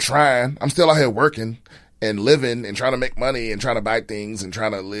still trying. I'm still out here working and living and trying to make money and trying to buy things and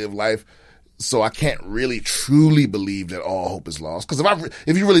trying to live life. So I can't really truly believe that all hope is lost. Because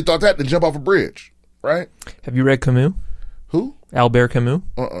if you really thought that, then jump off a bridge, right? Have you read Camus? Who? Albert Camus.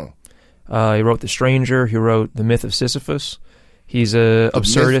 He wrote The Stranger. He wrote The Myth of Sisyphus. He's a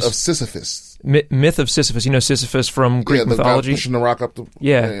absurdist. Myth of Sisyphus. Myth of Sisyphus. You know Sisyphus from Greek mythology? Guy pushing the rock up the...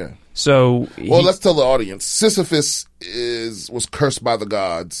 Yeah. So... Well, let's tell the audience. Sisyphus was cursed by the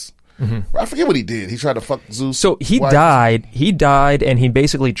gods. Mm-hmm. I forget what he did. He tried to fuck Zeus. So he died. He died, and he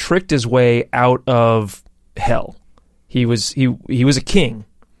basically tricked his way out of hell. He was a king,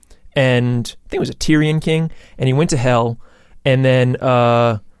 and I think it was a Tyrian king, and he went to hell, and then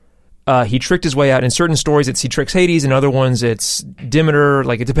he tricked his way out. In certain stories, he tricks Hades. In other ones, it's Demeter.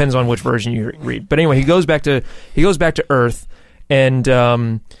 Like, it depends on which version you read. But anyway, he goes back to Earth, and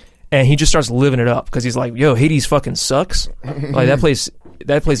he just starts living it up because he's like, yo, Hades fucking sucks. Like, that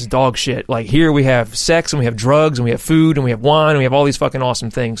place is dog shit. Like, here we have sex and we have drugs and we have food and we have wine and we have all these fucking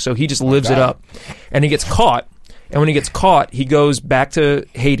awesome things. So he just lives it up, and he gets caught. And when he gets caught, he goes back to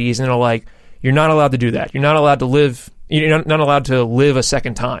Hades, and they're like, you're not allowed to do that. You're not allowed to live. You're not allowed to live a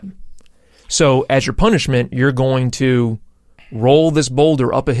second time. So as your punishment, you're going to roll this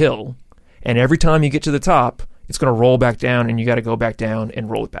boulder up a hill, and every time you get to the top, it's going to roll back down, and you got to go back down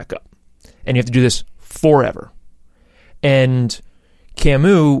and roll it back up. And you have to do this forever. And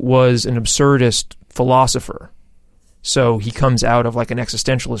Camus was an absurdist philosopher. So he comes out of like an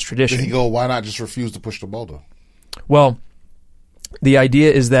existentialist tradition. Did he go, why not just refuse to push the boulder? Well, the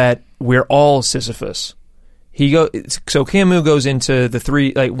idea is that we're all Sisyphus. So Camus goes into the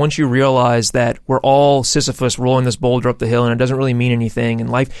three, like, once you realize that we're all Sisyphus rolling this boulder up the hill and it doesn't really mean anything and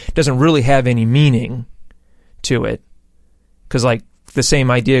life doesn't really have any meaning to it. Because, like, the same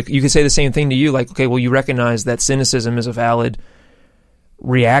idea, you could say the same thing to you, like, okay, well, you recognize that cynicism is a valid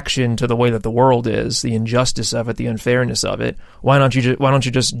reaction to the way that the world is, the injustice of it, the unfairness of it. Why don't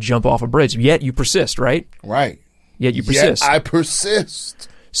you just jump off a bridge? Yet you persist, right? Right. Yet you persist. Yet I persist.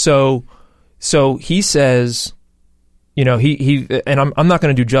 So he says, you know, he and I'm not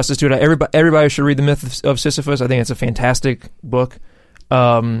going to do justice to it. Everybody should read The Myth of Sisyphus. I think it's a fantastic book.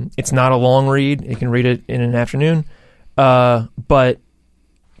 It's not a long read. You can read it in an afternoon. But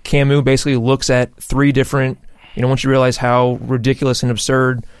Camus basically looks at three different, you know, once you realize how ridiculous and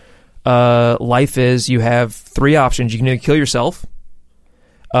absurd life is, you have three options. You can either kill yourself,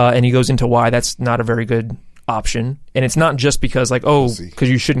 and he goes into why that's not a very good option. And it's not just because, like, because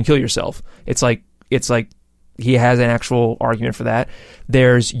you shouldn't kill yourself. It's like he has an actual argument for that.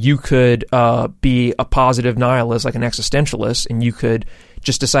 You could be a positive nihilist, like an existentialist, and you could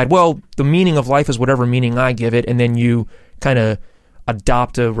just decide, well, the meaning of life is whatever meaning I give it, and then you kind of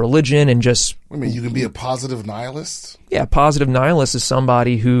adopt a religion and just... Wait a minute, you can be a positive nihilist? Yeah, positive nihilist is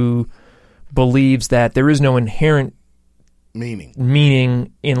somebody who believes that there is no inherent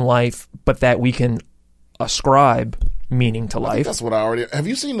meaning in life, but that we can ascribe meaning to life. That's what I already... Have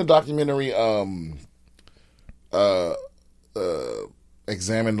you seen the documentary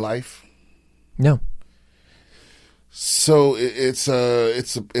Examine Life? No. So it's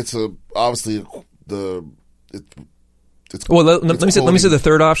obviously well, let me say the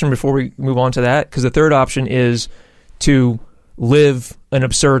third option before we move on to that, because the third option is to live an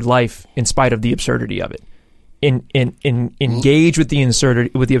absurd life in spite of the absurdity of it. Engage with the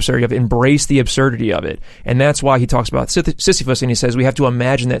absurdity of it, embrace the absurdity of it. And that's why he talks about Sisyphus, and he says we have to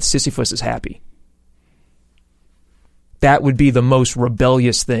imagine that Sisyphus is happy. That would be the most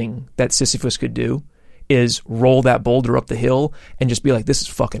rebellious thing that Sisyphus could do, is roll that boulder up the hill and just be like, this is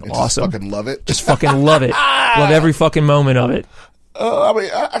fucking awesome. Just fucking love it. Just fucking love it. Love every fucking moment of it.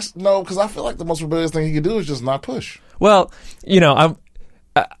 No, because I feel like the most rebellious thing he could do is just not push. Well, you know,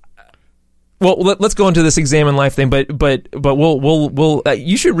 let's go into this Examine Life thing, but we'll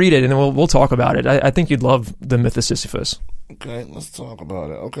you should read it and then we'll talk about it. I think you'd love The Myth of Sisyphus. Okay, let's talk about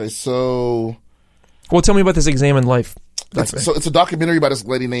it. Okay, so... Well, tell me about this Examine Life. It's a documentary by this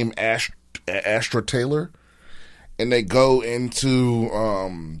lady named Astra Taylor, and they go into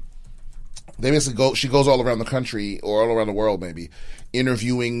she goes all around the country or all around the world, maybe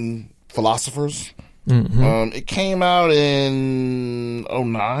interviewing philosophers. Mm-hmm. It came out in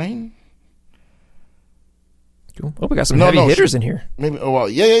 2009. Cool. Oh, we got some heavy hitters in here. Maybe. Oh, well,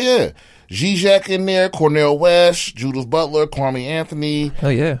 yeah. Zizek in there, Cornel West, Judith Butler, Kwame Anthony. Oh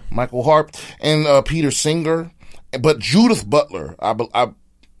yeah, Michael Harp, and Peter Singer. But Judith Butler, I'm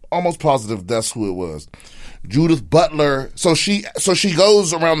almost positive that's who it was. Judith Butler. So she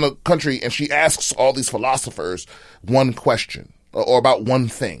goes around the country and she asks all these philosophers one question or about one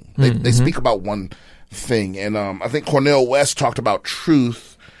thing. They speak about one thing. And I think Cornel West talked about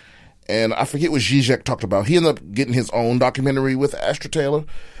truth. And I forget what Zizek talked about. He ended up getting his own documentary with Astra Taylor.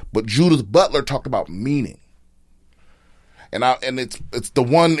 But Judith Butler talked about meaning. And it's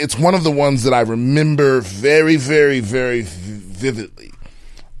one of the ones that I remember very, very, very vividly.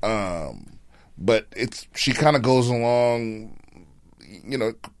 But she kind of goes along,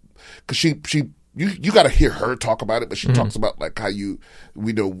 cause you got to hear her talk about it, but she talks about like how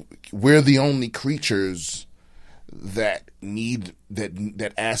we're the only creatures that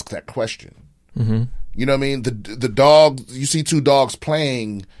ask that question. Mm-hmm. You know what I mean? The dog, you see two dogs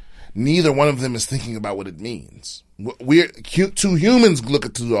playing, neither one of them is thinking about what it means. Two humans look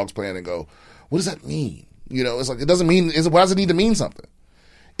at two dogs playing and go, what does that mean? It's like, it doesn't mean, why does it need to mean something?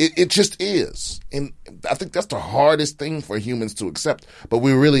 It just is. And I think that's the hardest thing for humans to accept. But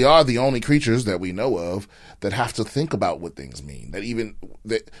we really are the only creatures that we know of that have to think about what things mean.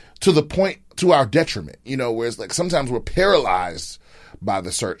 That to the point, to our detriment, where it's like sometimes we're paralyzed by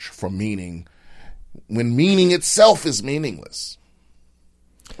the search for meaning when meaning itself is meaningless.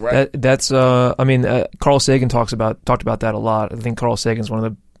 Right? Carl Sagan talked about that a lot. I think Carl Sagan's one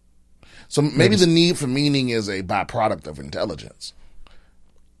of the... So maybe the need for meaning is a byproduct of intelligence.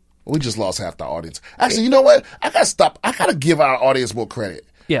 We just lost half the audience. Actually, you know what? I gotta give our audience more credit.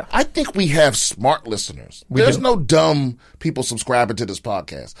 Yeah. I think we have smart listeners. There's no dumb people subscribing to this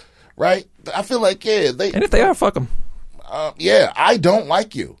podcast, right? I feel like, and if they are, fuck them. I don't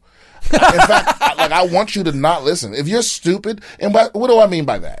like you. In fact, I want you to not listen. If you're stupid, and what do I mean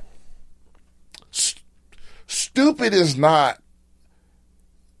by that? Stupid is not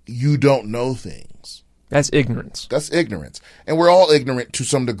you don't know things. That's ignorance. And we're all ignorant to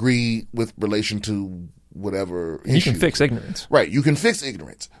some degree with relation to whatever issue. You can fix ignorance. Right, you can fix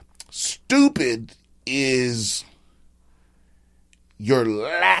ignorance. Stupid is your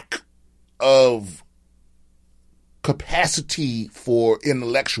lack of capacity for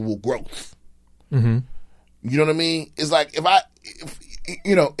intellectual growth. Mm-hmm. You know what I mean? It's like if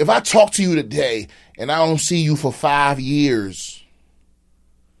I talk to you today and I don't see you for 5 years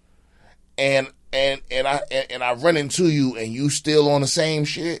and I run into you and you still on the same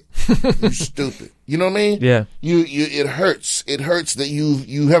shit, you stupid. You know what I mean? Yeah. It hurts. It hurts that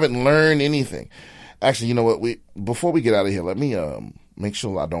you haven't learned anything. Actually, you know what? Before we get out of here, let me make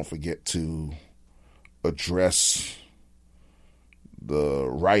sure I don't forget to address the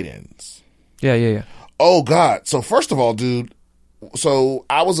write-ins. Yeah. Oh God. So first of all, dude, so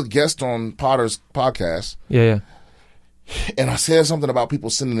I was a guest on Potter's podcast. Yeah. And I said something about people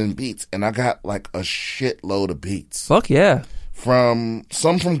sending in beats, and I got like a shitload of beats. Fuck yeah. Some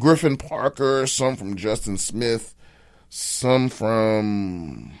from Griffin Parker, some from Justin Smith, some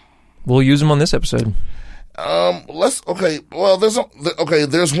from... We'll use them on this episode. There's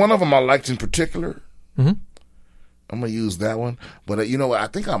one of them I liked in particular. Mm-hmm. I'm going to use that one. But you know what I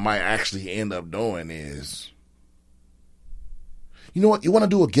think I might actually end up doing is... You know what? You want to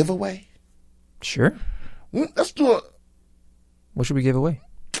do a giveaway? Sure. Let's do a... What should we give away?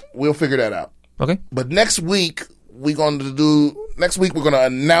 We'll figure that out. Okay. But next week we're going to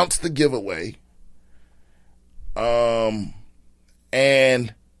announce the giveaway. And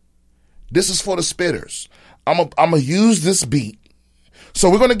this is for the spitters. I'm gonna use this beat. So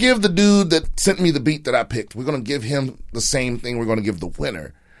we're gonna give the dude that sent me the beat that I picked, we're gonna give him the same thing we're gonna give the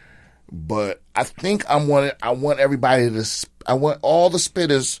winner. But I think I want everybody I want all the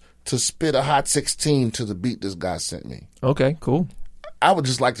spitters to spit a hot 16 to the beat this guy sent me. Okay, cool. I would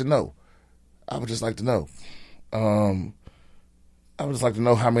just like to know. I would just like to know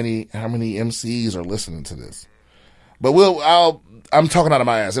how many MCs are listening to this. But I'm talking out of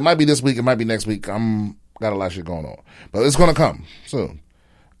my ass. It might be this week. It might be next week. Got a lot of shit going on, but it's going to come soon.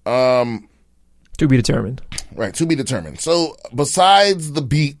 To be determined. Right. To be determined. So besides the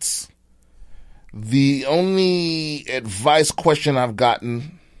beats, the only advice question I've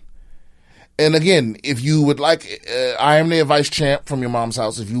gotten, and again, if you would like, I am the advice champ from your mom's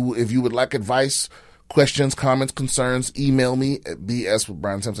house. If you would like advice, questions, comments, concerns, email me at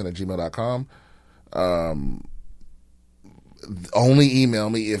bswithbriansimpson@gmail.com. Only email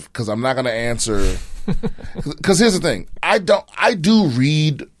me because I'm not going to answer. Because here's the thing, I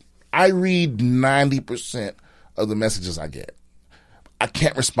read 90% of the messages I get. I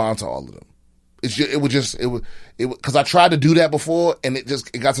can't respond to all of them. Because I tried to do that before, and it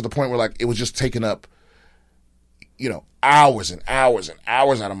got to the point where like it was just taking up, hours and hours and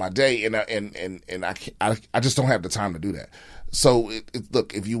hours out of my day, and I just don't have the time to do that. So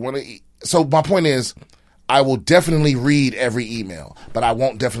look, if you want to, so my point is, I will definitely read every email, but I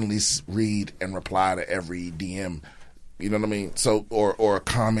won't definitely read and reply to every DM. You know what I mean? So or a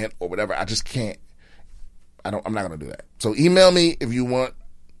comment or whatever. I just can't. I'm not gonna do that. So email me if you want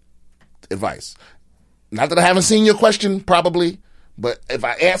advice. Not that I haven't seen your question, probably, but if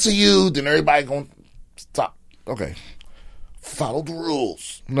I answer you, then everybody gonna stop. Okay. Follow the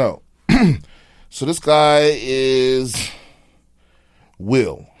rules. No. So this guy is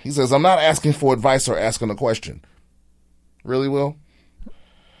Will. He says, I'm not asking for advice or asking a question. Really, Will?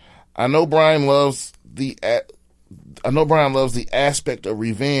 I know Brian loves the aspect of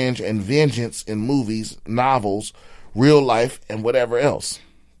revenge and vengeance in movies, novels, real life, and whatever else.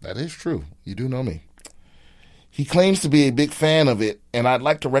 That is true. You do know me. He claims to be a big fan of it, and I'd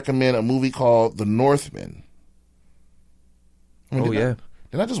like to recommend a movie called The Northman. Did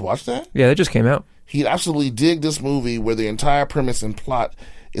I just watch that? Yeah, that just came out. He'd absolutely dig this movie where the entire premise and plot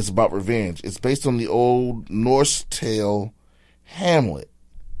is about revenge. It's based on the old Norse tale Hamlet.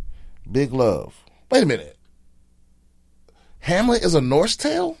 Big love. Wait a minute. Hamlet is a Norse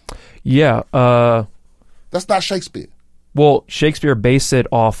tale? Yeah. That's not Shakespeare. Well, Shakespeare based it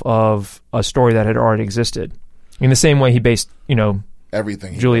off of a story that had already existed. In the same way he based,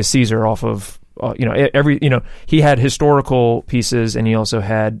 everything. Julius Caesar off of, he had historical pieces and he also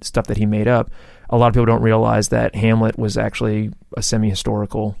had stuff that he made up. A lot of people don't realize that Hamlet was actually a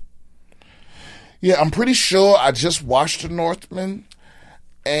semi-historical. Yeah, I'm pretty sure I just watched The Northman,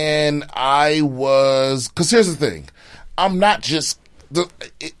 and because here's the thing, I'm not just,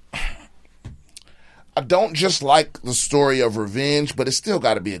 I don't just like the story of revenge, but it's still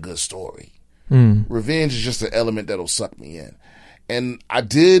got to be a good story. Revenge is just an element that'll suck me in. And I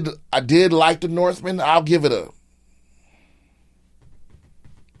did like The Northman. I'll give it a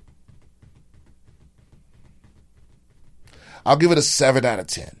 7 out of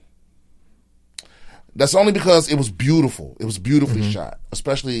 10. That's only because it was beautiful. It was beautifully shot,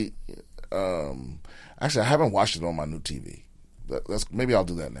 especially. Actually, I haven't watched it on my new TV. Maybe I'll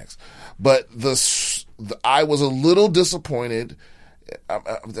do that next. But I was a little disappointed. I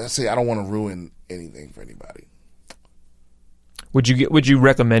don't want to ruin anything for anybody. Would you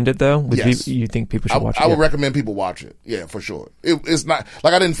recommend it though? Yes. You think people should watch it? I would recommend people watch it. Yeah, for sure. It's not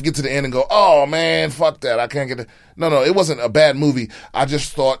like I didn't get to the end and go, oh man, fuck that. I can't get it. No, it wasn't a bad movie. I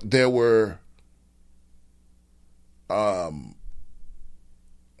just thought there were,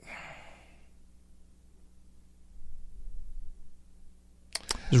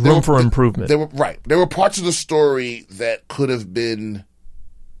 there's room for improvement. There were parts of the story that could have been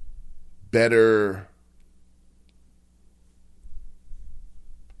better.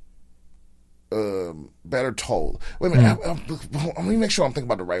 Better told. Wait a minute. Let me make sure I'm thinking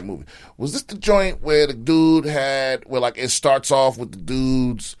about the right movie. Was this the joint where the dude where it starts off with the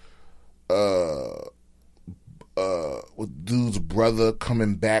dude's brother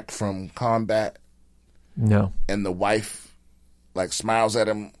coming back from combat? No. And the wife smiles at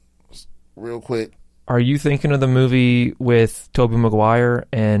him real quick. Are you thinking of the movie with Tobey Maguire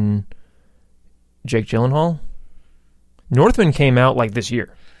and Jake Gyllenhaal? Northman came out this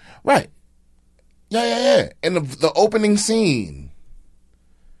year. Right. Yeah. And the opening scene.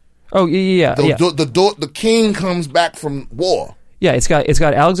 Oh yeah. The king comes back from war. Yeah, it's got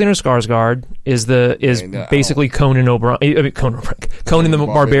Alexander Skarsgård is basically Conan O'Brien. I mean, Conan the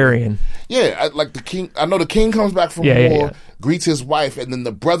Barbarian. Yeah, like the king. I know the king comes back from war, yeah. Greets his wife, and then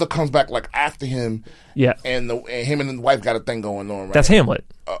the brother comes back after him. Yeah, and him and the wife got a thing going on. Right? That's Hamlet.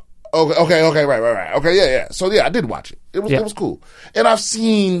 Okay, right. Okay, yeah. So yeah, I did watch it. It was cool, and I've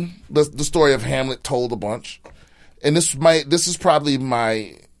seen the story of Hamlet told a bunch, and this is probably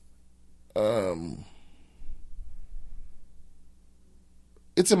my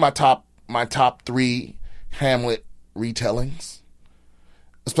it's in my top 3 Hamlet retellings,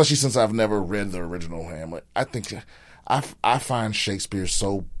 especially since I've never read the original Hamlet. I think I find Shakespeare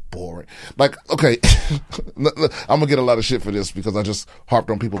so boring. Okay, I'm gonna get a lot of shit for this because I just harped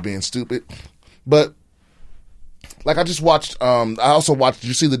on people being stupid. But I just watched. I also watched. Did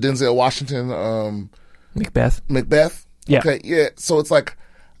you see the Denzel Washington Macbeth? Yeah. Okay. Yeah. So it's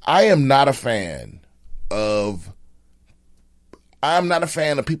I am not a fan of. I'm not a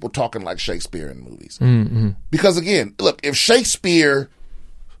fan of people talking like Shakespeare in movies. Mm-hmm. Because again, look, if Shakespeare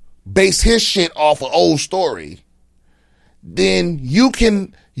based his shit off an old story, then you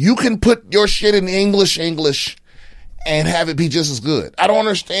can put your shit in English and have it be just as good. I don't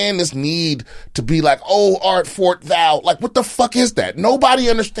understand this need to be like, oh, art fort thou. Like, what the fuck is that? Nobody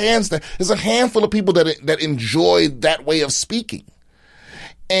understands that. There's a handful of people that enjoy that way of speaking.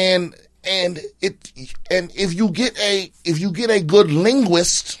 And if you get a good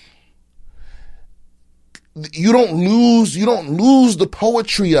linguist, you don't lose the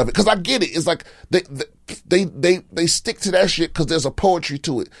poetry of it. Cause I get it. It's like they stick to that shit cause there's a poetry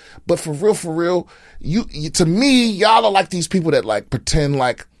to it. But for real, you to me, y'all are like these people that like pretend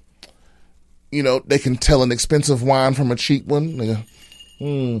like, you know, they can tell an expensive wine from a cheap one. They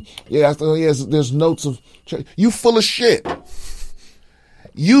go, yes, there's notes of, you full of shit.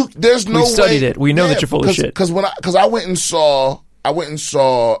 There's no way. We studied it. We know that you're full of shit. Cause I went and saw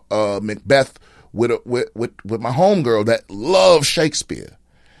Macbeth with my homegirl that loves Shakespeare.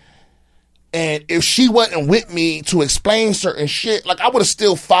 And if she wasn't with me to explain certain shit, like I would have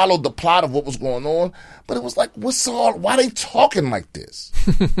still followed the plot of what was going on. But it was like, why they talking like this?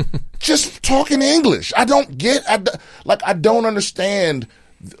 Just talking English. I don't understand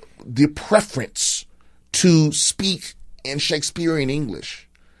the preference to speak in Shakespearean English.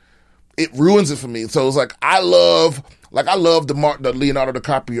 It ruins it for me. So it's like, I love the Leonardo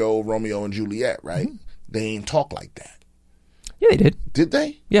DiCaprio Romeo and Juliet, right? Mm-hmm. They ain't talk like that. Yeah, they did. Did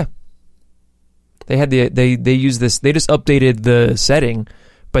they? Yeah. They had they used this. They just updated the setting,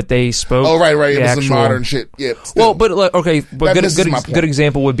 but they spoke. Oh, right. It was some modern shit. Yeah. Well, but good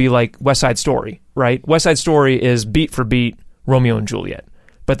example would be like West Side Story, right? West Side Story is beat for beat Romeo and Juliet,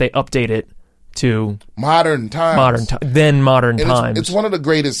 but they update it to modern times. Modern times. It's one of the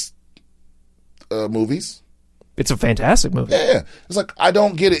greatest movies. It's a fantastic movie. Yeah. It's like, I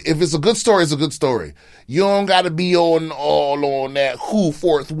don't get it. If it's a good story, it's a good story. You don't got to be all on that who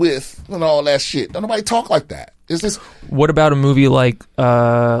forthwith and all that shit. Don't nobody talk like that. Is this? What about a movie like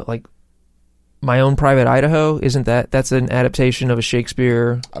My Own Private Idaho? Isn't that's an adaptation of a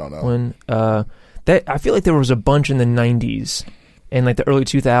Shakespeare? I don't know. One. I feel like there was a bunch in the 90s and like the early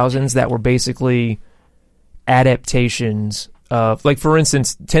 2000s that were basically adaptations of, like, for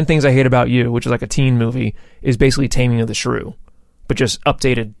instance, 10 Things I Hate About You, which is like a teen movie, is basically Taming of the Shrew, but just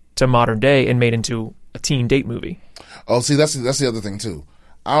updated to modern day and made into a teen date movie. Oh, see, that's the other thing too.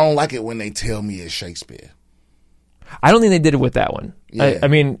 I don't like it when they tell me it's Shakespeare. I don't think they did it with that one. Yeah. I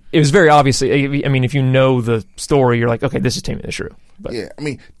mean, it was very obviously. I mean, if you know the story, you're like, okay, this is Taming of the Shrew. But yeah, I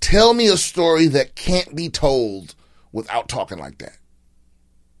mean, tell me a story that can't be told without talking like that.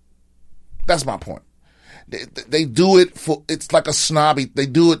 That's my point. They do it for, it's like a snobby, they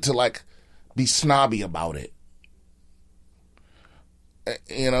do it to like be snobby about it.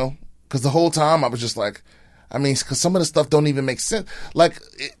 You know? Because the whole time I was just like, I mean, because some of the stuff don't even make sense. Like,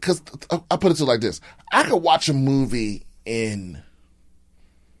 because I put it to like this. I could watch a movie in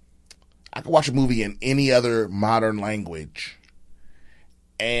any other modern language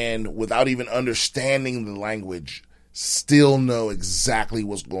and without even understanding the language, still know exactly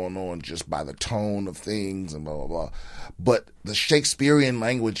what's going on just by the tone of things and blah, blah, blah. But the Shakespearean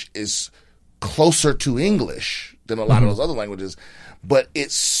language is closer to English than a lot of those other languages. But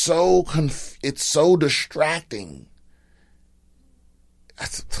it's so distracting. I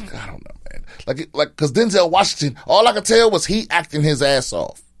don't know, man. Like, cause Denzel Washington, all I could tell was he acting his ass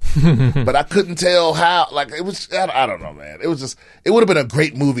off. But I couldn't tell how, like, it was, I don't know, man. It was just, it would have been a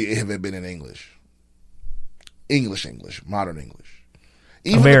great movie if it had been in English. English, modern English.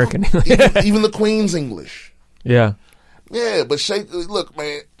 Even American. Even the Queen's English. Yeah. Yeah, but look,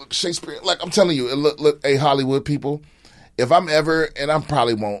 man, Shakespeare, like I'm telling you, look, hey, Hollywood people, if I'm ever, and I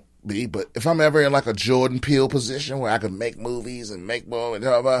probably won't be, but if I'm ever in like a Jordan Peele position where I can make movies and make more and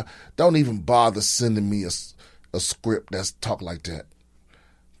blah, blah, don't even bother sending me a script that's talk like that.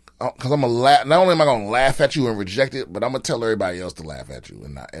 Because I'm not only am I going to laugh at you and reject it, but I'm going to tell everybody else to laugh at you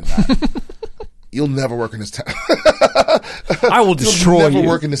and not. You'll never work in this town. I will destroy you. You'll never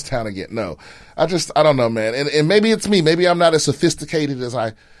work in this town again. No, I don't know, man. And maybe it's me. Maybe I'm not as sophisticated as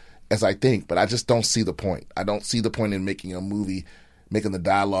I think, but I just don't see the point. I don't see the point in making a movie, making the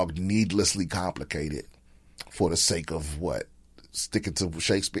dialogue needlessly complicated for the sake of what? Sticking to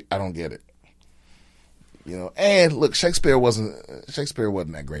Shakespeare. I don't get it. You know, and look, Shakespeare wasn't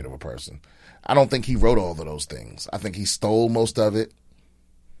that great of a person. I don't think he wrote all of those things. I think he stole most of it.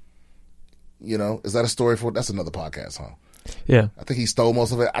 You know, is that a story that's another podcast, huh? Yeah. I think he stole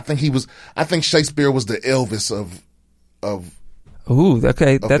most of it. I think Shakespeare was the Elvis of Ooh,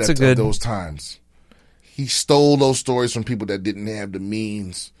 okay. That's a good, those times. He stole those stories from people that didn't have the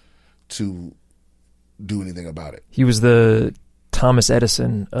means to do anything about it. He was the Thomas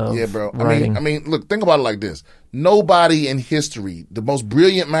Edison of writing. I mean, look, think about it like this. Nobody in history, the most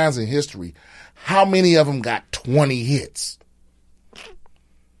brilliant minds in history, how many of them got 20 hits.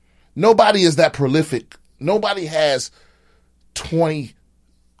 Nobody is that prolific. Nobody has 20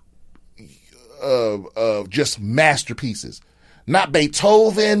 just masterpieces. Not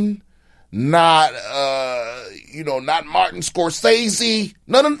Beethoven, not not Martin Scorsese.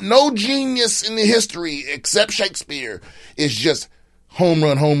 No genius in the history except Shakespeare is just home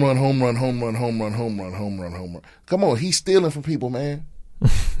run, home run, home run, home run, home run, home run, home run, home run. Come on, he's stealing from people, man.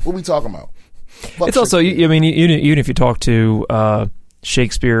 What we talking about? Fuck it's also, I mean, even if you talk to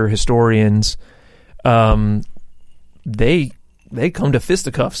Shakespeare historians, they come to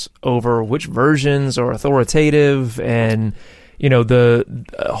fisticuffs over which versions are authoritative, and the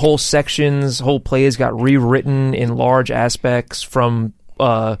whole sections, whole plays got rewritten in large aspects from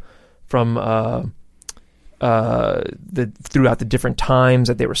throughout the different times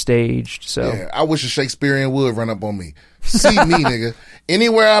that they were staged. So yeah, I wish a Shakespearean would run up on me. See me, nigga.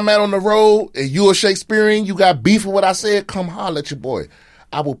 Anywhere I'm at on the road, and you a Shakespearean, you got beef with what I said, come holler at your boy.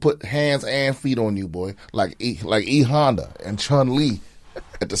 I will put hands and feet on you, boy, like E Honda and Chun Li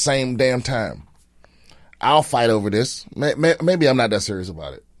at the same damn time. I'll fight over this. Maybe I'm not that serious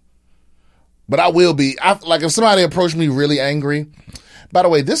about it, but I will be. Like if somebody approached me really angry. By the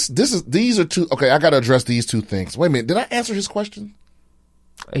way, these are two. Okay, I got to address these two things. Wait a minute, did I answer his question?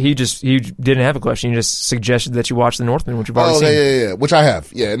 He didn't have a question. He just suggested that you watch The Northman, which you've already seen. Yeah, which I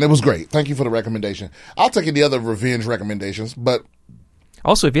have. Yeah, and it was great. Thank you for the recommendation. I'll take the other revenge recommendations, but.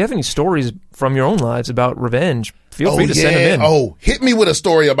 Also, if you have any stories from your own lives about revenge, feel free to send them in. Oh, hit me with a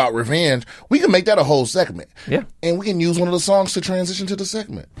story about revenge. We can make that a whole segment. Yeah. And we can use one of the songs to transition to the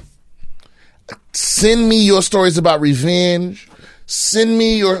segment. Send me your stories about revenge. Send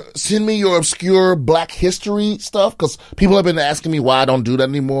me your obscure Black history stuff, because people have been asking me why I don't do that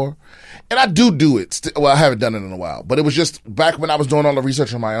anymore. And I do it. Well, I haven't done it in a while. But it was just, back when I was doing all the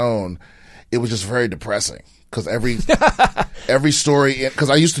research on my own, it was just very depressing. Because every story, because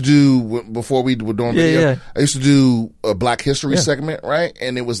I used to do, before we were doing video, I used to do a Black history segment, right?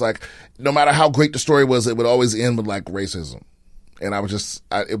 And it was like, no matter how great the story was, it would always end with like racism. And it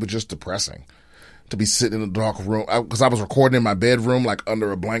was just depressing to be sitting in a dark room. Because I was recording in my bedroom, like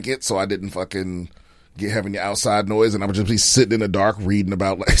under a blanket, so I didn't fucking get having the outside noise. And I would just be sitting in the dark reading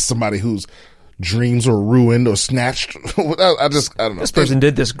about like somebody whose dreams were ruined or snatched. I don't know. This person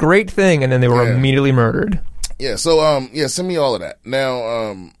did this great thing, and then they were immediately murdered. Yeah, so, send me all of that.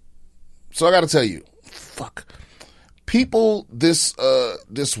 Now, so I gotta tell you, people this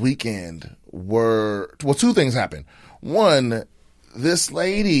weekend two things happened. One, this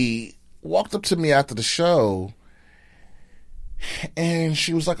lady walked up to me after the show, and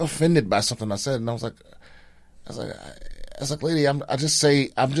she was like offended by something I said, and I was like, lady, I'm just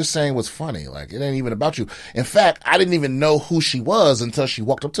saying what's funny. Like, it ain't even about you. In fact, I didn't even know who she was until she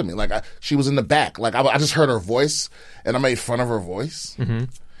walked up to me. Like, she was in the back. Like, I just heard her voice, and I made fun of her voice. Mm-hmm.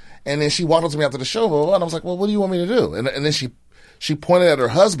 And then she walked up to me after the show, and I was like, well, what do you want me to do? And then she pointed at her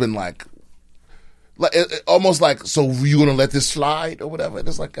husband, like almost like, so you gonna let this slide or whatever? And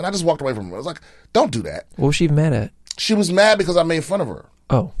it's like, and I just walked away from her. I was like, don't do that. What was she mad at? She was mad because I made fun of her.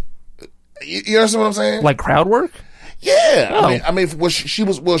 Oh, you understand what I'm saying? Like crowd work? Yeah, oh.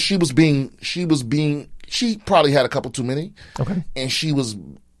 She probably had a couple too many. Okay. And she was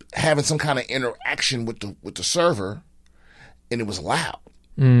having some kind of interaction with the server, and it was loud.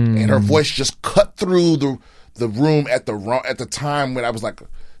 And her voice just cut through the room at the time when I was like,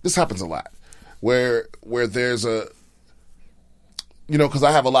 this happens a lot, where there's a, because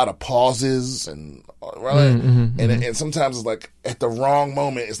I have a lot of pauses and right, and sometimes it's like at the wrong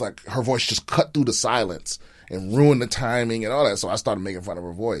moment, it's like her voice just cut through the silence and ruin the timing and all that. So I started making fun of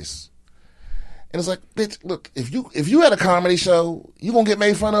her voice. And it's like, bitch, look, if you had a comedy show, you gonna get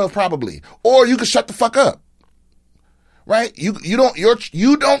made fun of probably. Or you could shut the fuck up. Right? You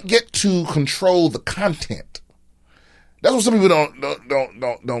don't get to control the content. That's what some people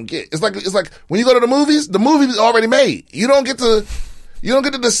don't get. It's like when you go to the movie is already made. You don't get to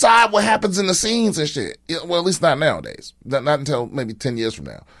decide what happens in the scenes and shit. Well, at least not nowadays. Not until maybe 10 years from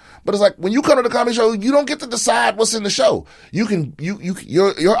now. But it's like when you come to the comedy show, you don't get to decide what's in the show.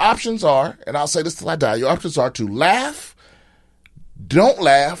 Your options are, and I'll say this till I die, your options are to laugh, don't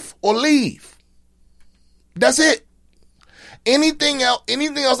laugh, or leave. That's it. Anything else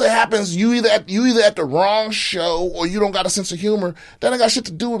that happens, you either at the wrong show or you don't got a sense of humor, that ain't got shit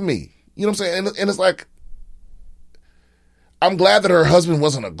to do with me. You know what I'm saying? And it's like, I'm glad that her husband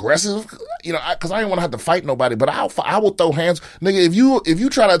wasn't aggressive, because I didn't want to have to fight nobody. But I will throw hands, nigga. If you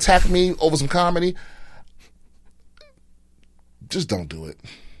try to attack me over some comedy, just don't do it.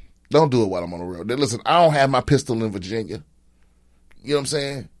 Don't do it while I'm on the road. Listen, I don't have my pistol in Virginia. You know what I'm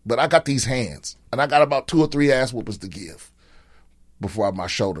saying? But I got these hands, and I got about 2 or 3 ass whoopers to give before my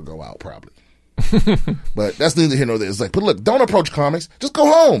shoulder go out, probably. But that's neither here nor there. It's like, but look, don't approach comics. Just go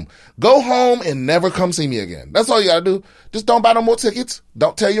home. Go home and never come see me again. That's all you gotta do. Just don't buy no more tickets.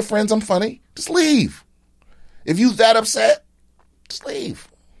 Don't tell your friends I'm funny. Just leave. If you that upset, just leave.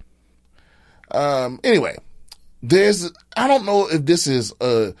 Anyway, I don't know if this is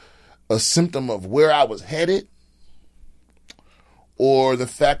a symptom of where I was headed, or the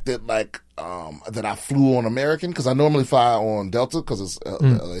fact that that I flew on American, because I normally fly on Delta because it's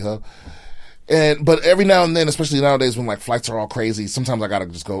LA Hub. But every now and then, especially nowadays when flights are all crazy, sometimes I gotta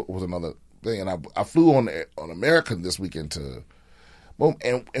just go with another thing. And I flew on American this weekend to, well,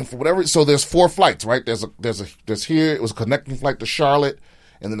 and for whatever, so there's 4 flights, right? There's here, it was a connecting flight to Charlotte,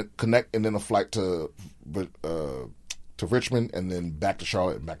 and then a flight to Richmond, and then back to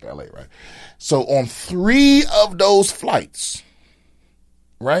Charlotte and back to LA, right? So on 3 of those flights,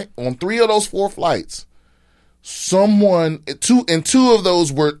 right? On 3 of those 4 flights, two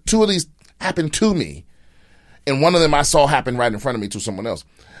of these happened to me, and one of them I saw happen right in front of me to someone else.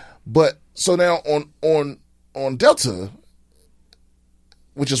 But so now on Delta,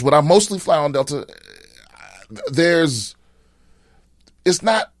 which is what I mostly fly on Delta, it's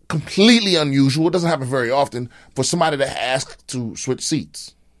not completely unusual. It doesn't happen very often for somebody to ask to switch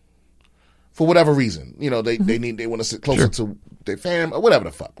seats for whatever reason. You know, they want to sit closer to their fam or whatever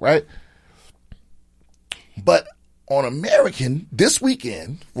the fuck, right? But on American this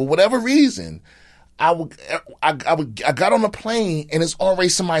weekend, for whatever reason, I got on the plane and it's already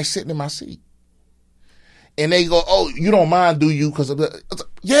somebody sitting in my seat, and they go, "Oh, you don't mind, do you?" Because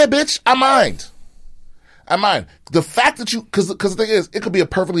yeah, bitch, I mind. The fact that because the thing is, it could be a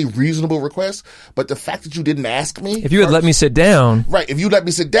perfectly reasonable request, but the fact that you didn't ask me, if you had let me sit down, right? If you let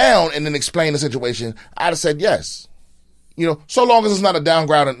me sit down and then explain the situation, I'd have said yes. You know, so long as it's not a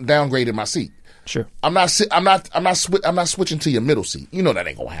downgrade in my seat. Sure. I'm not switching to your middle seat. You know that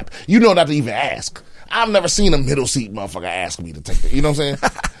ain't gonna happen. You know not to even ask. I've never seen a middle seat motherfucker ask me to take it. You know what I'm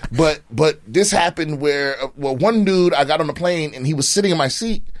saying? But this happened where one dude, I got on the plane and he was sitting in my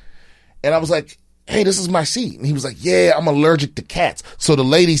seat, and I was like, "Hey, this is my seat," and he was like, "Yeah, I'm allergic to cats." So the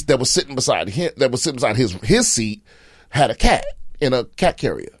ladies that was sitting beside his seat had a cat in a cat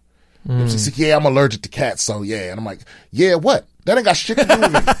carrier. She said, "Yeah, I'm allergic to cats, so yeah." And I'm like, "Yeah, what? That ain't got shit to do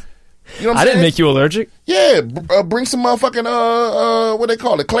with me." You know what I'm saying? Didn't make you allergic. Yeah, bring some motherfucking what they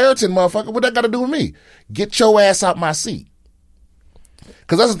call it, Claritin, motherfucker. What that got to do with me? Get your ass out my seat.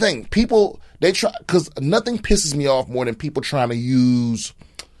 Because that's the thing, people because nothing pisses me off more than people trying to use.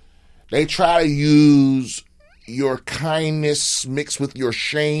 They try to use your kindness mixed with your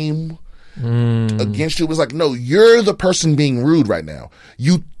shame against you. It was like, no, you're the person being rude right now.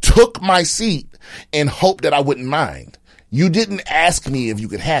 You took my seat and hoped that I wouldn't mind. You didn't ask me if you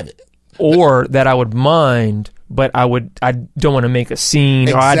could have it. Or that I would mind, but I don't want to make a scene,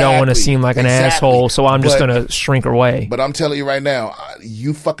 or I don't want to seem like an asshole, so I'm just going to shrink away. But I'm telling you right now,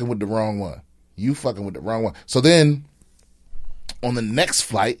 you fucking with the wrong one. So then, on the next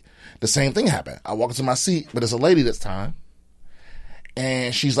flight, the same thing happened. I walk into my seat, but it's a lady this time.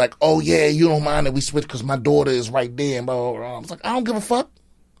 And she's like, "Oh yeah, you don't mind that we switch because my daughter is right there." And blah, blah, blah. I was like, I don't give a fuck.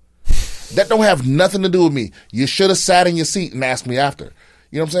 That don't have nothing to do with me. You should have sat in your seat and asked me after.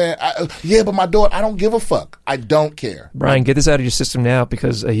 You know what I'm saying? Yeah, but my daughter, I don't give a fuck. I don't care. Brian, get this out of your system now,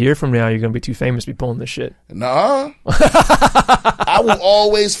 because a year from now, you're going to be too famous to be pulling this shit. Nah. I will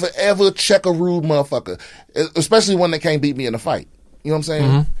always, forever check a rude motherfucker, especially when they can't beat me in a fight. You know what I'm saying?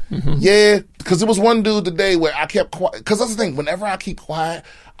 Mm-hmm. Mm-hmm. Yeah, because there was one dude today where I kept quiet. Because that's the thing. Whenever I keep quiet,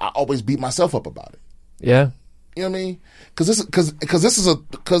 I always beat myself up about it. Yeah. You know what I mean? Because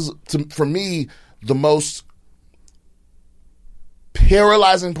for me, the most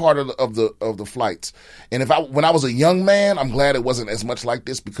paralyzing part of the flights. And when I was a young man, I'm glad it wasn't as much like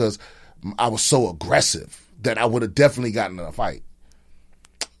this, because I was so aggressive that I would have definitely gotten in a fight.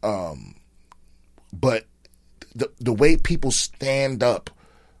 But the way people stand up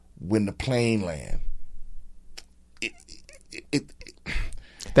when the plane land,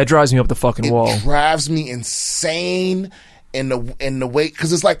 that drives me up the fucking wall. It drives me insane in the way,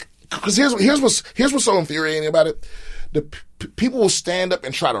 because it's like, because here's what's so infuriating about it. People will stand up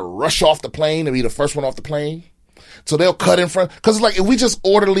and try to rush off the plane and be the first one off the plane. So they'll cut in front, because it's like, if we just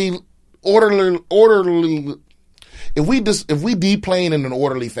orderly, if we deplane in an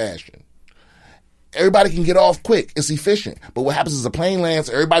orderly fashion, everybody can get off quick. It's efficient. But what happens is the plane lands,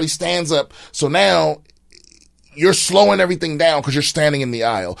 everybody stands up. So now you're slowing everything down because you're standing in the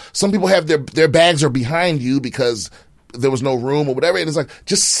aisle. Some people have their bags are behind you because there was no room or whatever. And it's like,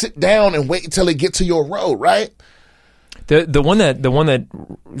 just sit down and wait until they get to your row, right? The one that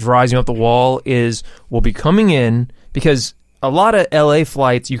drives me up the wall is we'll be coming in because a lot of LA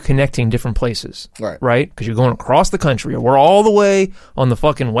flights you're connecting different places, right? Because you're going across the country, or we're all the way on the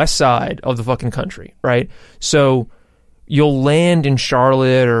fucking west side of the fucking country, right? So you'll land in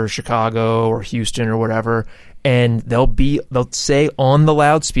Charlotte or Chicago or Houston or whatever, and they'll say on the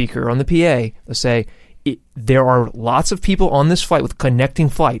loudspeaker on the PA, they'll say, there are lots of people on this flight with connecting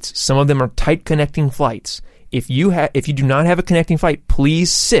flights. Some of them are tight connecting flights. If you do not have a connecting flight,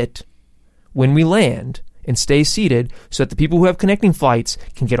 please sit when we land and stay seated so that the people who have connecting flights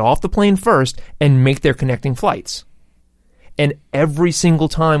can get off the plane first and make their connecting flights. And every single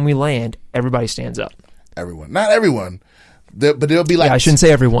time we land, everybody stands up. Everyone. Not everyone. But there'll be like... I shouldn't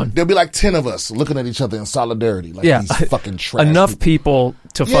say everyone. There'll be like 10 of us looking at each other in solidarity. Like these fucking trash enough people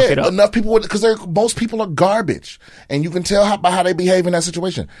to fuck it up. Enough people, because most people are garbage. And you can tell by how they behave in that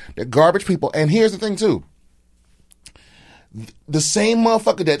situation. They're garbage people. And here's the thing, too. The same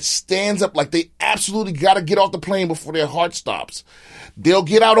motherfucker that stands up like they absolutely got to get off the plane before their heart stops, they'll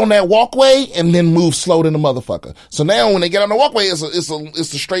get out on that walkway and then move slow than the motherfucker. So now when they get on the walkway, it's a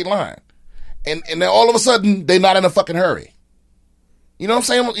straight line. And then all of a sudden, they're not in a fucking hurry. You know what I'm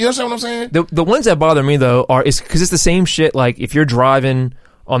saying? You understand what I'm saying? The ones that bother me, though, are because it's the same shit. Like, if you're driving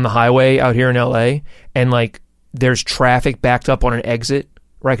on the highway out here in L.A. and, like, there's traffic backed up on an exit,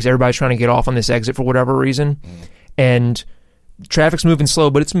 right? Because everybody's trying to get off on this exit for whatever reason. And traffic's moving slow,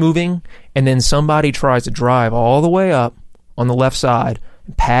 but it's moving. And then somebody tries to drive all the way up on the left side,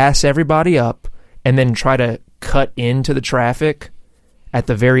 pass everybody up, and then try to cut into the traffic at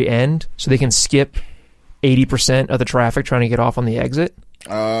the very end so they can skip 80% of the traffic trying to get off on the exit.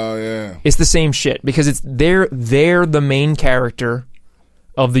 Oh, yeah. It's the same shit because they're the main character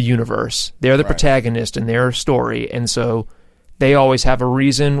of the universe. They're the protagonist in their story, and so they always have a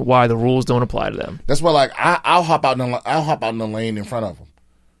reason why the rules don't apply to them. That's why, like, I'll hop out in the lane in front of them.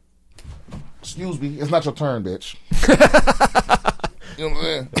 Excuse me, it's not your turn, bitch. You know what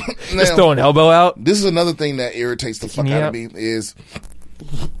I'm saying? Just throw an elbow out. This is another thing that irritates the fuck out of me is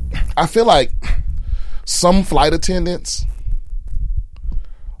I feel like some flight attendants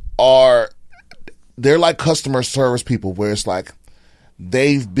they're like customer service people where it's like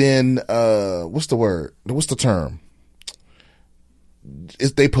they've been what's the term?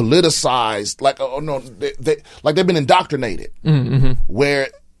 They politicized, like, they've been indoctrinated, where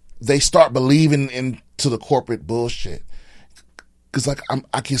they start believing into the corporate bullshit. Cause like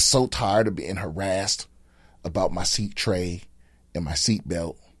I get so tired of being harassed about my seat tray and my seat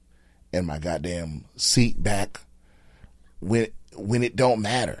belt and my goddamn seat back when it don't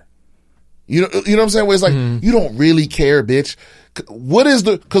matter. You know what I'm saying? Where it's like, you don't really care, bitch. What's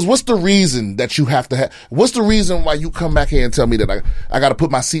the reason that you have to have, what's the reason why you come back here and tell me that I got to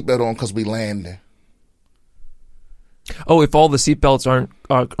put my seatbelt on cause we landed? Oh, if all the seatbelts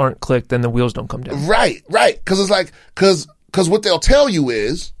aren't clicked, then the wheels don't come down. Right. Cause it's like, cause what they'll tell you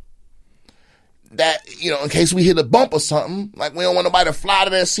is that, in case we hit a bump or something, like we don't want nobody to fly to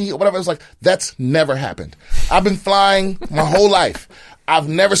their seat or whatever. It's like, that's never happened. I've been flying my whole life. I've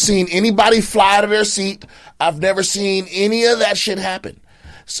never seen anybody fly to their seat. I've never seen any of that shit happen.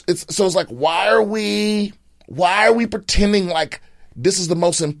 So it's like, why are we pretending like this is the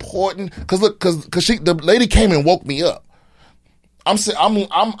most important? Cause the lady came and woke me up. I'm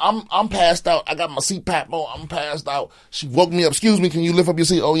passed out. I got my CPAP on. I'm passed out. She woke me up. Excuse me, can you lift up your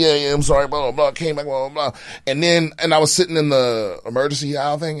seat? Oh yeah, I'm sorry, blah, blah, blah. Came back, blah, blah, blah. And I was sitting in the emergency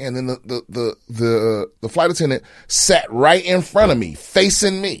aisle thing, and then the flight attendant sat right in front of me,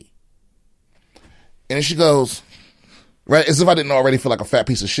 facing me. And then she goes, right, as if I didn't already feel like a fat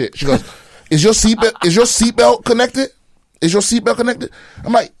piece of shit. She goes, Is your seatbelt connected? Is your seatbelt connected?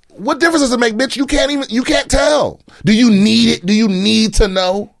 I'm like, what difference does it make, bitch? You can't tell. Do you need it? Do you need to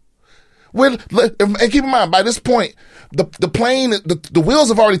know? And keep in mind, by this point, the plane, the wheels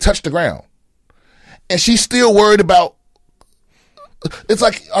have already touched the ground. And she's still worried about, it's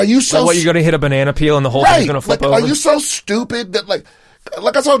like, are you so... Like what, you're going to hit a banana peel and the whole thing's going to flip over? Are you so stupid that, like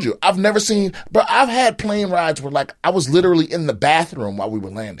I told you, I've never seen, but I've had plane rides where, like, I was literally in the bathroom while we were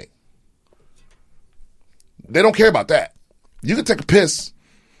landing. They don't care about that. You can take a piss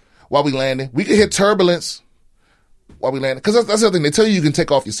while we landing. We can hit turbulence while we landing. Because that's the other thing. They tell you can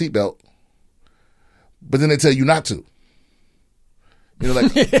take off your seatbelt, but then they tell you not to. We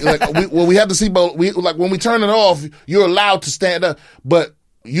have the seatbelt. When we turn it off, you're allowed to stand up, but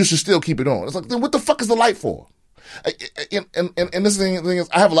you should still keep it on. It's like, then what the fuck is the light for? And this thing is,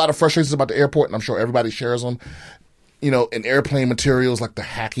 I have a lot of frustrations about the airport, and I'm sure everybody shares them. And airplane material is like the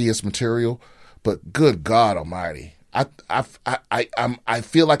hackiest material, but good God Almighty. I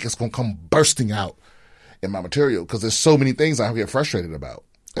feel like it's gonna come bursting out in my material because there's so many things I get frustrated about.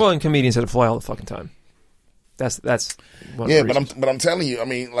 Well, and comedians have to fly all the fucking time. That's one Yeah, of the reasons. but I'm telling you, I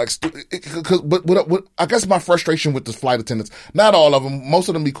mean, like, but what I guess my frustration with the flight attendants, not all of them, most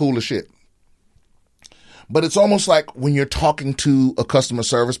of them be cool as shit. But it's almost like when you're talking to a customer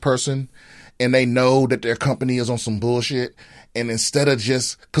service person and they know that their company is on some bullshit, and instead of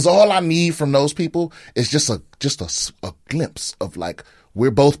because all I need from those people is just a glimpse of like, we're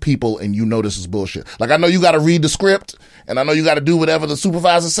both people and you know this is bullshit. Like, I know you got to read the script and I know you got to do whatever the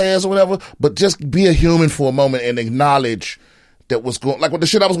supervisor says or whatever, but just be a human for a moment and acknowledge that what's going, like with the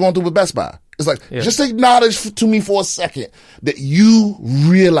shit I was going through with Best Buy. It's like, just acknowledge to me for a second that you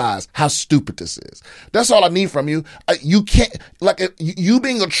realize how stupid this is. That's all I need from you. You can't, like, you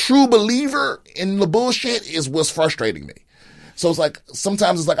being a true believer in the bullshit is what's frustrating me. So it's like,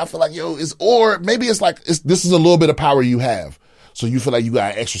 sometimes it's like, I feel like, or maybe it's like, this is a little bit of power you have. So you feel like you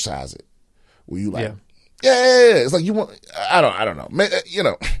gotta exercise it. Where you like, yeah. It's like you want, I don't know. You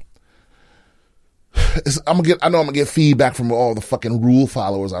know, I know I'm gonna get feedback from all the fucking rule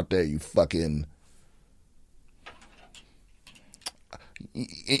followers out there. You fucking, and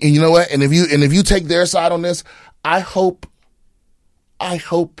you know what? And if you take their side on this, I hope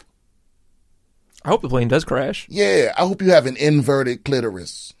the plane does crash. Yeah, I hope you have an inverted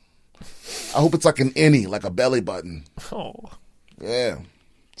clitoris. I hope it's like an innie, like a belly button. Oh. Yeah.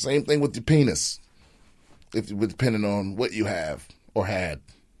 Same thing with your penis. Depending on what you have or had.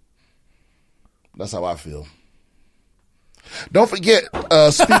 That's how I feel. Don't forget,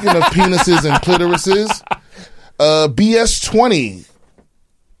 speaking of penises and clitorises, BS20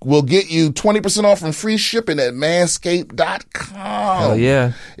 will get you 20% off and free shipping at manscaped.com. Hell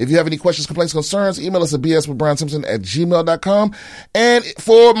yeah. If you have any questions, complaints, concerns, email us at bswithbriansimpson@gmail.com. And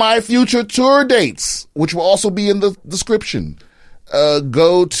for my future tour dates, which will also be in the description,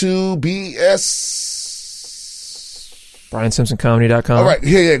 go to BrianSimpsonComedy.com. All right.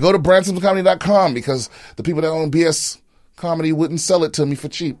 Yeah. Go to BrianSimpsonComedy.com because the people that own BS Comedy wouldn't sell it to me for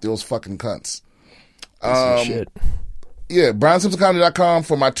cheap. Those fucking cunts. Shit. Yeah, BrianSimpsonComedy.com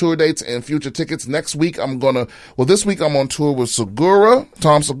for my tour dates and future tickets. Next week, this week I'm on tour with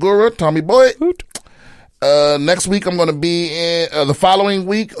Tom Segura, Tommy Boy. Next week I'm going to be in, the following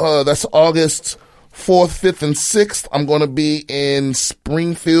week, that's August 4th, 5th, and 6th, I'm going to be in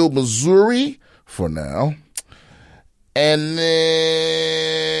Springfield, Missouri for now. And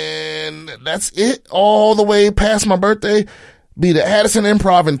then that's it all the way past my birthday. Be the Addison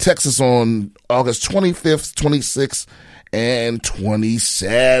Improv in Texas on August 25th, 26th, and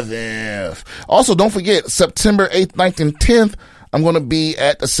 27th. Also, don't forget, September 8th, 9th, and 10th, I'm going to be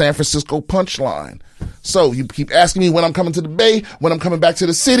at the San Francisco Punchline. So you keep asking me when I'm coming to the Bay, when I'm coming back to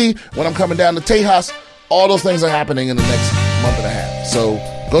the city, when I'm coming down to Tejas. All those things are happening in the next month and a half. So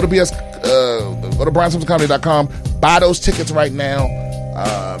go to BrianSimpsonComedy.com, buy those tickets right now,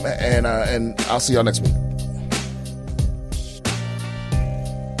 and I'll see y'all next week.